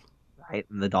people. Right?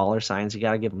 And the dollar signs, you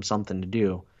got to give them something to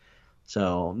do.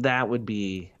 So that would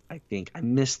be, I think, I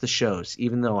miss the shows,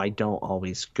 even though I don't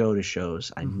always go to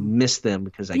shows. I miss them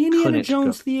because The I Indiana couldn't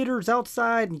Jones go. theater's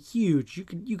outside and huge.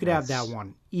 You could have that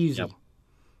one easy. Yep.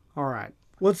 All right.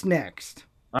 What's next?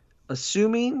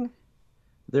 Assuming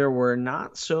there were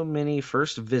not so many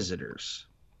first visitors,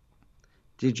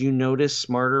 did you notice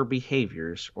smarter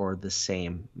behaviors or the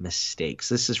same mistakes?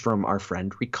 This is from our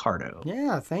friend Ricardo.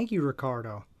 Yeah, thank you,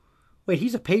 Ricardo. Wait,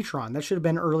 he's a patron. That should have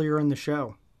been earlier in the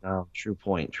show. Oh, true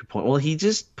point. True point. Well, he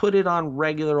just put it on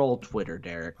regular old Twitter,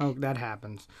 Derek. Oh, that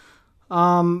happens.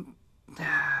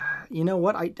 You know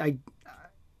what?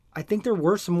 I think there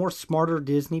were some more smarter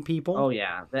Disney people. Oh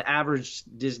yeah, the average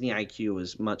Disney IQ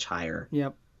was much higher.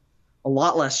 Yep. A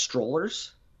lot less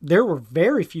strollers. There were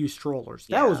very few strollers.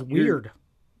 That Yeah, was weird.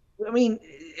 I mean,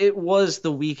 it was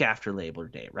the week after Labor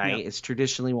Day, right? Yep. It's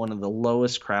traditionally one of the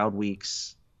lowest crowd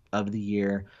weeks of the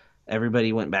year.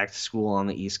 Everybody went back to school on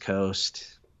the East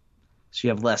Coast. So you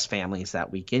have less families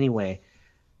that week anyway.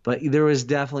 But there was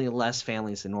definitely less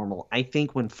families than normal. I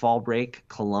think when fall break,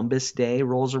 Columbus Day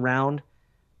rolls around,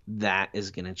 that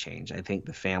is going to change. I think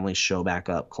the families show back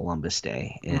up Columbus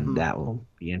Day, and that will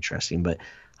be interesting. But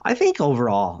I think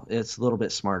overall, it's a little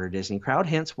bit smarter Disney crowd,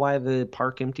 hence why the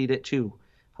park emptied at 2.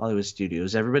 Hollywood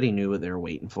Studios. Everybody knew what they were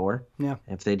waiting for. Yeah.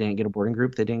 If they didn't get a boarding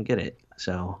group, they didn't get it.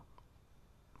 So,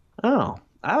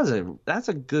 that's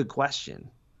a good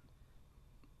question.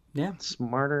 Yeah.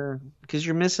 Smarter, because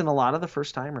you're missing a lot of the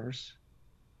first timers,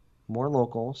 more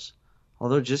locals.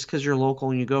 Although just because you're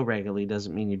local and you go regularly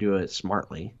doesn't mean you do it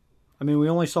smartly. I mean, we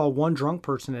only saw one drunk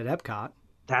person at Epcot.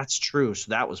 That's true.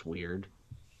 So that was weird.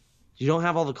 You don't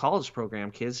have all the college program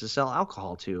kids to sell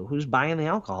alcohol to. Who's buying the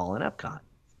alcohol in Epcot?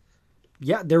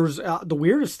 Yeah, there was the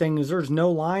weirdest thing is there's no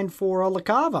line for La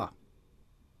Cava.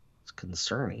 It's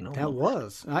concerning. That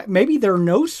was. Maybe there are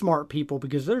no smart people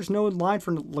because there's no line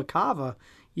for La Cava.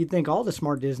 You'd think all the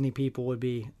smart Disney people would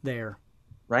be there.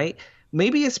 Right?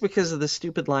 Maybe it's because of the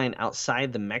stupid line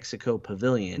outside the Mexico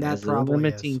pavilion. That as they're probably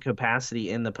limiting is.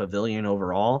 capacity in the pavilion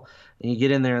overall. And you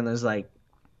get in there and there's like,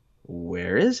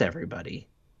 where is everybody?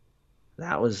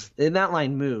 And that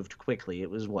line moved quickly.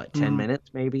 It was what, 10 minutes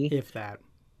maybe? If that.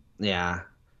 Yeah.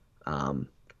 So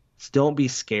don't be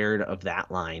scared of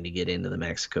that line to get into the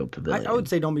Mexico pavilion. I would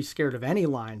say don't be scared of any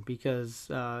line because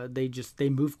they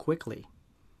move quickly.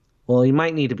 Well, you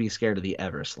might need to be scared of the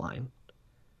Everest line.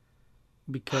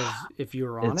 Because if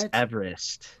you're on It's it,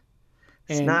 Everest.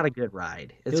 It's And not a good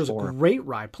ride. it It's was a horrible. great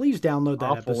ride. Please download that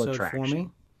Awful episode for attraction. me.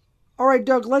 All right,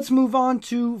 Doug, let's move on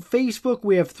to Facebook.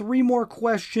 We have 3 more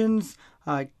questions.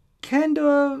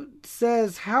 Kenda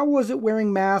says, how was it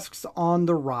wearing masks on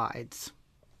the rides?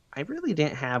 I really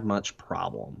didn't have much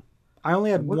problem. I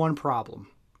only had one problem.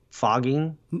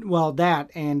 Fogging? Well, that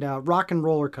and Rock and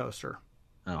Roller Coaster.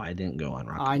 Oh, I didn't go on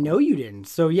rock. I know you didn't.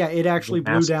 So yeah, it actually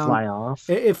blew Mask down. fly off?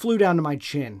 It flew down to my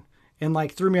chin and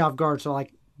like threw me off guard. So I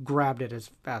grabbed it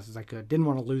as fast as I could. Didn't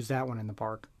want to lose that one in the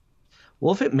park.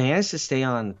 Well, if it managed to stay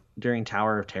on during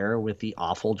Tower of Terror with the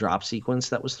awful drop sequence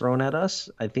that was thrown at us,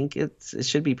 I think it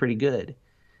should be pretty good,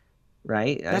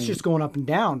 right? That's just going up and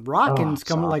down. Rocking's it's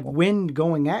coming like awful. wind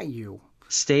going at you.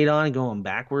 Stayed on going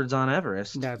backwards on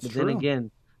Everest. That's but true. Then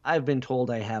again, I've been told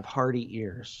I have hardy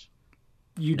ears.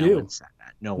 You No do. one said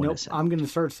that. No one Nope, has said I'm going to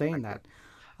start saying that.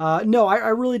 No, I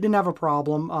really didn't have a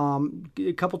problem.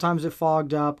 A couple times it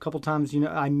fogged up. A couple times,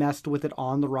 I messed with it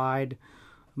on the ride.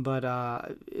 But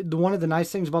one of the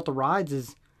nice things about the rides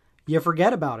is you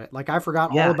forget about it. Like I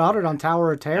forgot all about it on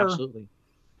Tower of Terror. Absolutely.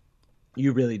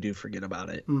 You really do forget about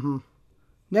it.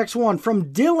 Next one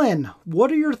from Dylan. What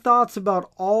are your thoughts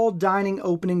about all dining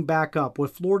opening back up?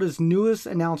 With Florida's newest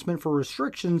announcement for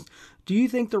restrictions, do you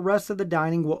think the rest of the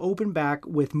dining will open back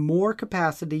with more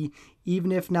capacity,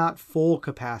 even if not full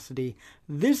capacity?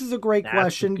 This is a great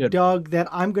question, good Doug, that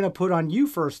I'm going to put on you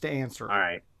first to answer. All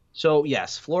right. So,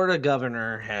 yes, Florida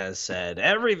governor has said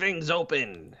everything's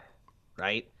open,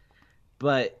 right?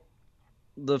 But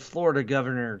the Florida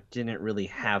governor didn't really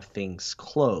have things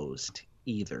closed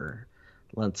either.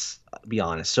 Let's be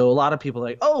honest. So a lot of people are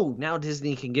like, oh, now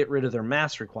Disney can get rid of their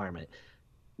mask requirement.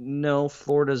 No,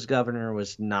 Florida's governor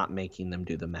was not making them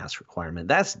do the mask requirement.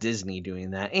 That's Disney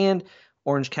doing that. And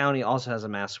Orange County also has a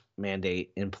mask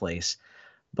mandate in place.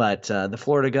 But the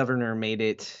Florida governor made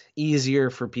it easier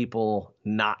for people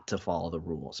not to follow the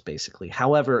rules, basically.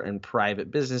 However, in private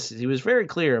businesses, he was very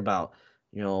clear about,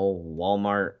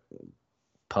 Walmart,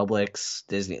 Publix,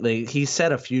 Disney. He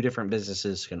said a few different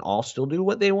businesses can all still do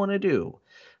what they want to do.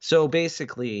 So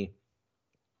basically,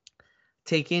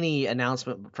 take any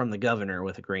announcement from the governor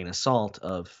with a grain of salt.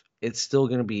 Of it's still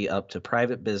going to be up to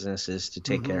private businesses to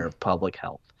take care of public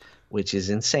health, which is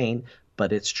insane,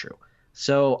 but it's true.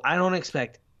 So I don't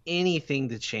expect anything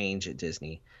to change at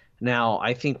Disney. Now,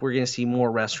 I think we're going to see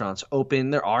more restaurants open.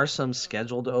 There are some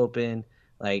scheduled to open,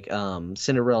 like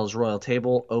Cinderella's Royal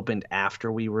Table opened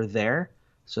after we were there.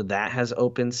 So that has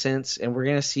opened since. And we're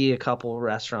going to see a couple of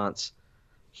restaurants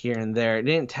here and there.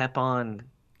 Didn't Teppan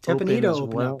open as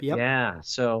well? Up, yep. Yeah.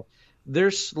 So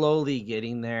they're slowly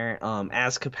getting there.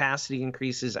 As capacity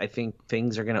increases, I think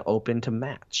things are going to open to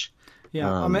match.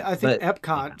 Yeah, I think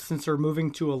Epcot, since they're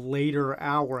moving to a later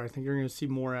hour, I think you're going to see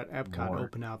more at Epcot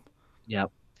open up.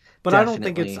 Yep. But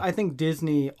definitely. I think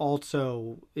Disney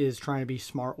also is trying to be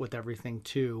smart with everything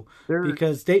too,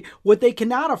 because what they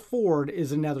cannot afford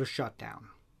is another shutdown.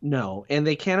 No, and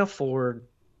they can't afford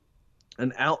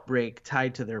an outbreak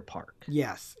tied to their park.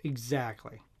 Yes,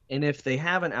 exactly. And if they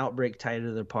have an outbreak tied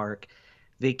to their park,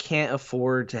 they can't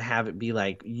afford to have it be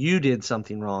like you did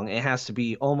something wrong. It has to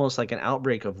be almost like an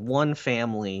outbreak of one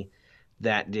family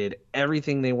that did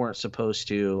everything they weren't supposed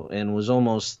to and was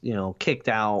almost, kicked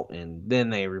out, and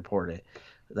then they report it.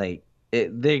 Like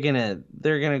they're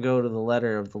gonna go to the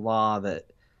letter of the law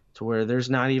to where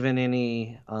there's not even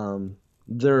any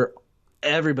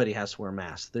everybody has to wear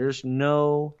masks. There's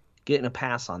no getting a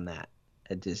pass on that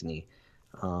at Disney,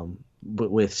 but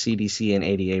with CDC and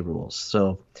ADA rules.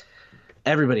 So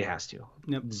everybody has to.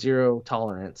 Yep. Zero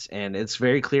tolerance, and it's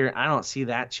very clear. I don't see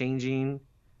that changing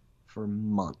for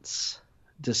months,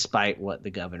 despite what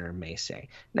the governor may say.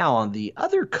 Now, on the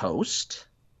other coast,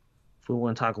 if we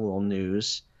want to talk a little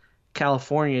news,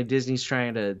 California, Disney's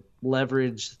trying to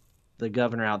leverage the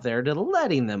governor out there to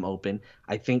letting them open.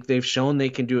 I think they've shown they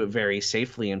can do it very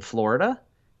safely in Florida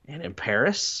and in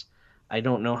Paris. I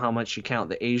don't know how much you count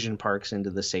the Asian parks into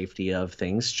the safety of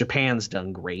things. Japan's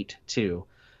done great, too.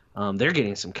 They're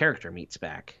getting some character meets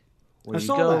back. Where you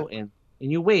go and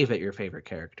you wave at your favorite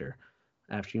character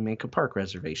after you make a park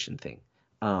reservation thing.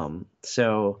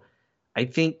 So I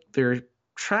think they're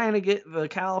trying to get the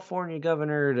California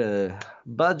governor to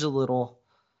budge a little,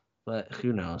 but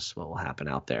who knows what will happen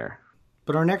out there.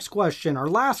 But our last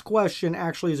question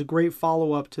actually is a great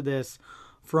follow-up to this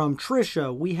from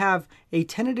Trisha. We have a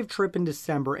tentative trip in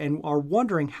December and are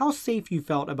wondering how safe you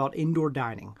felt about indoor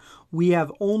dining. We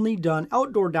have only done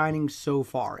outdoor dining so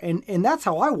far. And that's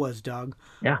how I was, Doug.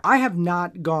 Yeah. I have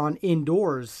not gone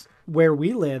indoors where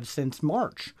we live since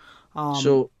March.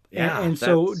 So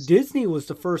Disney was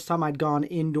the first time I'd gone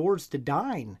indoors to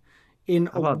dine in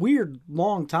a weird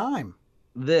long time.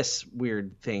 This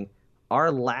weird thing.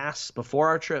 Before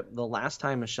our trip, the last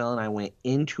time Michelle and I went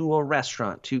into a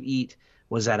restaurant to eat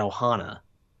was at Ohana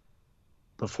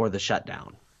before the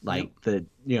shutdown,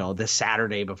 the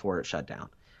Saturday before it shut down.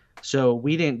 So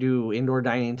we didn't do indoor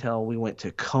dining until we went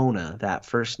to Kona that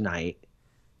first night,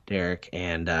 Derek,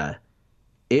 and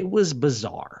it was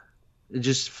bizarre. It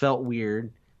just felt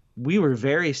weird. We were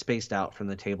very spaced out from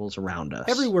the tables around us.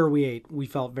 Everywhere we ate, we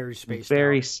felt very spaced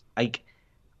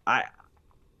out.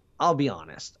 I'll be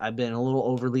honest. I've been a little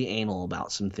overly anal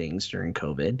about some things during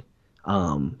COVID.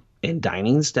 And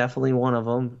dining's definitely one of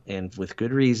them, and with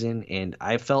good reason. And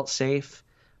I felt safe.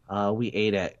 We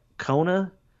ate at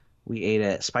Kona, we ate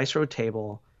at Spice Road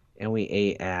Table, and we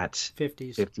ate at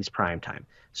 50s Prime Time.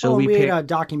 So we ate at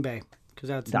Docking Bay, because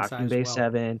that's Docking Bay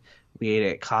 7. We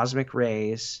ate at Cosmic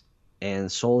Rays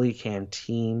and Soli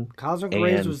Canteen. Cosmic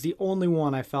Rays was the only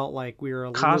one I felt like we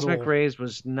were Cosmic Rays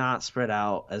was not spread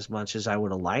out as much as I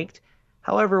would have liked.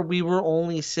 However, we were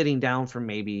only sitting down for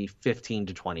maybe 15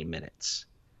 to 20 minutes.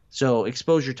 So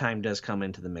exposure time does come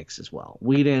into the mix as well.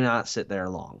 We did not sit there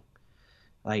long.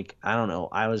 I don't know.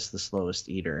 I was the slowest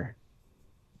eater.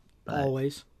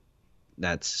 Always.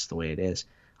 That's just the way it is.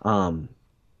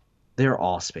 They're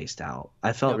all spaced out.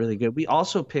 I felt really good. We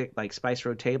also picked Spice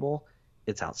Road Table.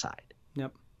 It's outside.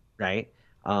 Yep. Right?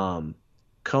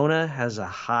 Kona has a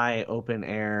high open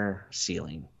air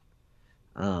ceiling.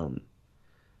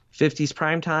 50s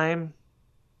Prime Time,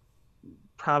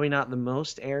 probably not the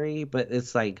most airy, but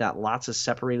it's got lots of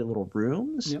separated little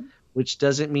rooms, which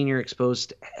doesn't mean you're exposed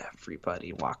to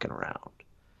everybody walking around.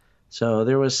 So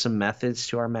there was some methods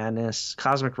to our madness.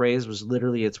 Cosmic Rays was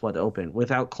literally, it's what opened.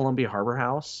 Without Columbia Harbor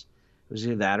House, it was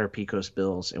either that or Pecos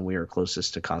Bills, and we were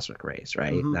closest to Cosmic Rays,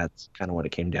 right? Mm-hmm. That's kind of what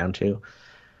it came down to.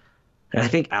 And I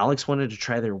think Alex wanted to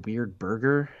try their weird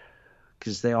burger,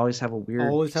 because they always have a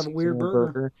weird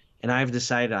burger. And I've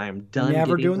decided I am done.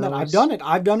 Never doing that. I've done it.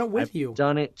 I've done it with you. I've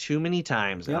done it too many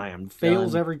times, and I am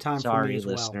fails done. Every time. Sorry, for me as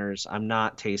listeners. I'm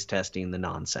not taste testing the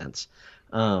nonsense,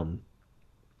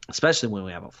 especially when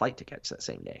we have a flight to catch that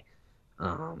same day.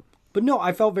 But no,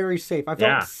 I felt very safe. I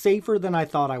felt safer than I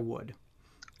thought I would.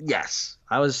 Yes.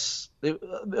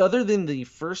 Other than the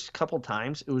first couple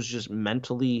times, it was just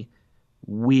mentally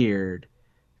weird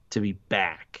to be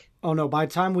back. Oh no, by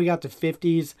the time we got to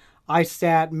 50s, I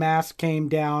sat, mask came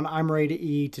down, I'm ready to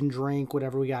eat and drink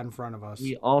whatever we got in front of us.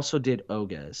 We also did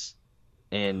Ogas.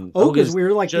 And Ogas, we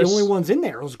were like the only ones in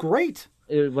there. It was great.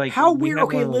 How weird.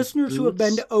 Okay, listeners who have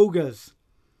been to Ogas,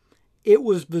 it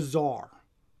was bizarre.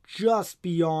 Just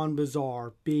beyond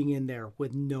bizarre being in there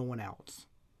with no one else.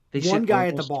 One guy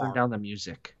at the bar. Turn down the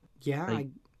music. Yeah.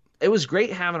 It was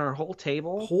great having our whole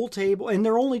table. And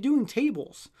they're only doing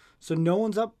tables. So no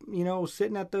one's up,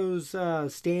 sitting at those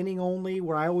standing only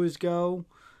where I always go.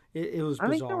 It was bizarre.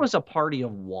 I think there was a party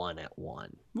of one at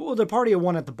one. Well, the party of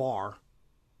one at the bar.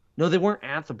 No, they weren't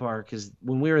at the bar because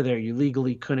when we were there, you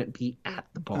legally couldn't be at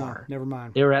the bar. Oh, never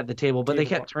mind. They were at the table, but they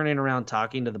kept turning around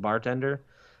talking to the bartender,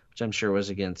 which I'm sure was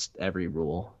against every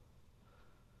rule.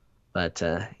 But,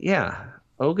 yeah,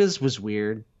 Oga's was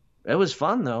weird. It was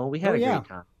fun, though. We had a great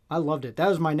time. I loved it. That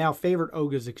was my now favorite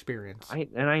Oga's experience.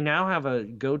 I now have a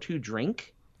go-to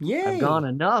drink. Yay! I've gone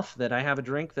enough that I have a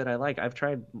drink that I like. I've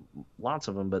tried lots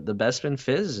of them, but the Bespin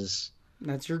Fizz is...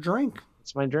 That's your drink.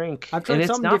 It's my drink. I've tried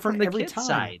something different every time.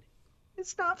 Side.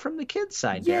 It's not from the kids'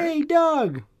 side. Yay, Derek.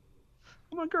 Doug!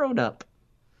 I'm a grown-up.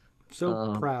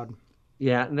 So proud.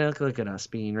 Yeah, look at us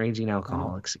being raging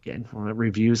alcoholics again.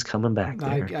 Reviews coming back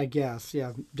there. I guess,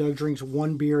 yeah. Doug drinks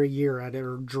one beer a year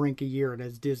or drink a year at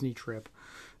his Disney trip.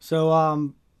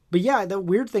 So, but yeah, the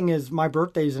weird thing is my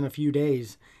birthday's in a few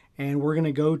days, and we're going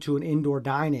to go to an indoor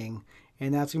dining,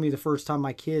 and that's going to be the first time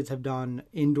my kids have done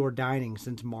indoor dining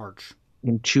since March.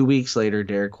 And 2 weeks later,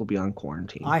 Derek will be on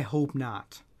quarantine. I hope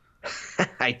not.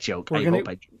 I joke.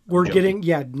 We're getting,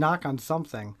 knock on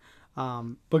something.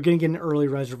 But going to get early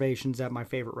reservations at my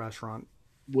favorite restaurant.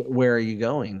 Where are you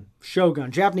going?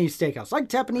 Shogun, Japanese steakhouse, like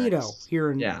Teppanyto here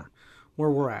in where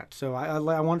we're at. So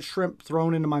I want shrimp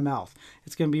thrown into my mouth.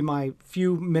 It's going to be my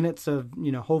few minutes of,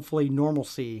 hopefully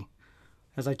normalcy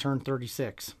as I turn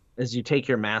 36. As you take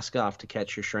your mask off to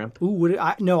catch your shrimp? Ooh,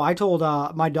 I told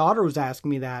my daughter was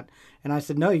asking me that, and I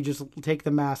said, no, you just take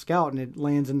the mask out and it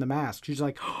lands in the mask. She's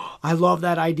like, oh, I love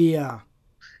that idea.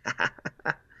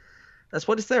 That's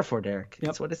what it's there for, Derek. Yep.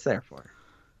 That's what it's there for.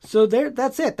 So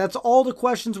that's it. That's all the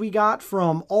questions we got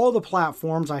from all the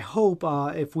platforms. I hope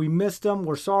if we missed them,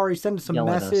 we're sorry. Send us a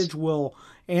message. We'll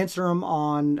answer them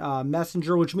on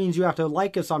Messenger, which means you have to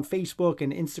like us on Facebook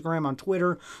and Instagram, on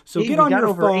Twitter. So get on your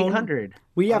over phone. 800.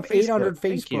 We have 800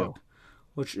 Facebook.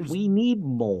 We need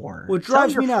more. Which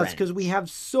drives me nuts because we have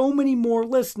so many more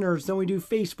listeners than we do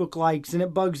Facebook likes, and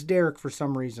it bugs Derek for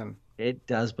some reason. It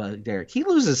does bug Derek. He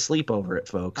loses sleep over it,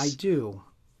 folks. I do.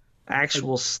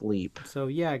 Actual sleep. So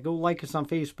yeah, go like us on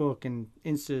Facebook and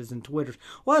Instas and Twitters.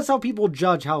 Well, that's how people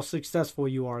judge how successful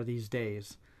you are these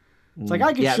days. It's like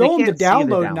I can show them the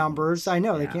download numbers. I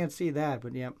know they can't see that,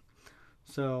 but yeah.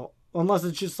 So unless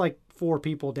it's just like 4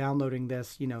 people downloading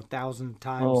this, 1,000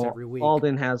 times every week.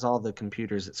 Alden has all the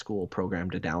computers at school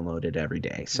programmed to download it every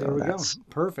day. So there we go.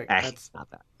 Perfect. That's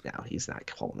not that. No, he's not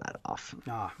pulling that off.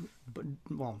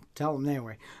 Well, tell him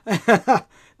anyway.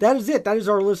 That is it. That is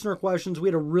our listener questions. We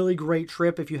had a really great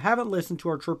trip. If you haven't listened to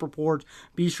our trip reports,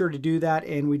 be sure to do that.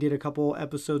 And we did a couple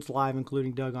episodes live,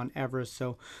 including Doug on Everest.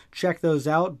 So check those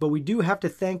out. But we do have to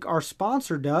thank our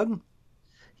sponsor, Doug.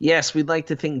 Yes, we'd like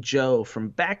to thank Joe from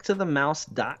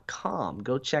backtothemouse.com.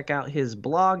 Go check out his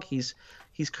blog. He's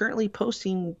currently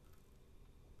posting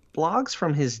blogs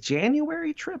from his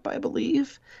January trip, I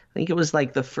believe. I think it was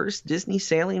like the first Disney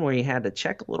sailing where he had to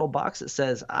check a little box that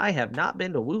says, I have not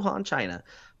been to Wuhan, China.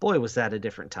 Boy, was that a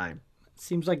different time.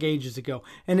 Seems like ages ago.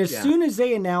 And as soon as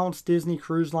they announced Disney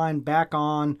Cruise Line back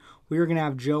on, we were going to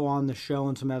have Joe on the show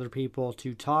and some other people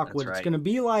to talk what it's going to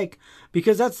be like.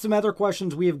 Because that's some other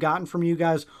questions we have gotten from you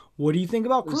guys. What do you think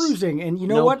about cruising? And you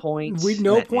know what? We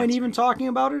no point even talking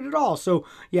about it at all. So,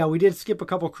 yeah, we did skip a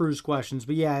couple cruise questions.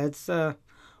 But, yeah, it's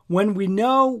when we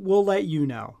know, we'll let you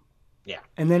know. Yeah.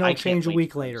 And then it'll change a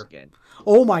week later.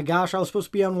 Oh, my gosh. I was supposed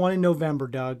to be on one in November,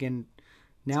 Doug. And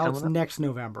now it's next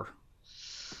November.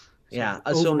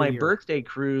 So my birthday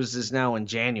cruise is now in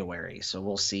January, so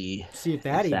we'll see. See if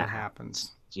that even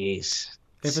happens. Jeez.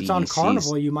 If it's on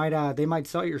Carnival, you might they might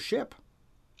sell your ship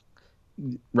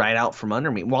right out from under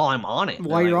me while I'm on it.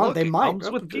 While you're on it, they might.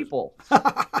 Comes with people. That's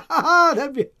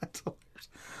hilarious.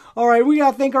 All right, we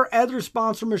got to thank our other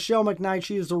sponsor, Michelle McKnight.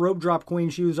 She is the Rope Drop Queen.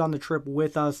 She was on the trip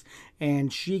with us,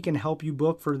 and she can help you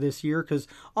book for this year because,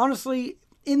 honestly,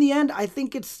 in the end, I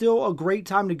think it's still a great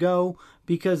time to go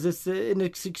because it's an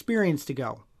experience to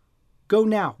go. Go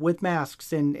now with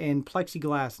masks and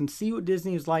plexiglass and see what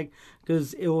Disney is like,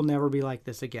 because it will never be like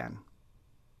this again.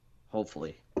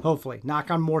 Hopefully. Knock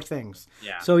on more things.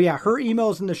 Yeah. So yeah, her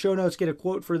email's in the show notes. Get a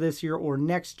quote for this year or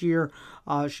next year.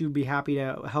 She would be happy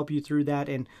to help you through that.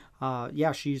 And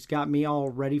yeah, she's got me all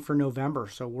ready for November.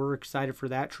 So we're excited for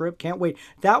that trip. Can't wait.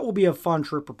 That will be a fun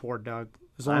trip report, Doug.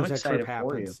 As long as that trip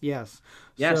happens. Yes.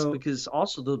 Yes, so, because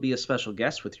also there'll be a special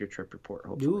guest with your trip report,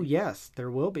 hopefully. Ooh, yes, there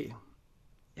will be.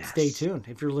 Yes. Stay tuned.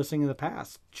 If you're listening in the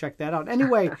past, check that out.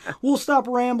 Anyway, we'll stop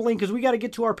rambling because we got to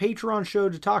get to our Patreon show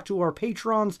to talk to our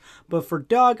patrons. But for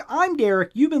Doug, I'm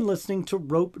Derek. You've been listening to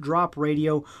Rope Drop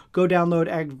Radio. Go download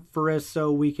Agvarist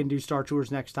so we can do Star Tours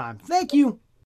next time. Thank you.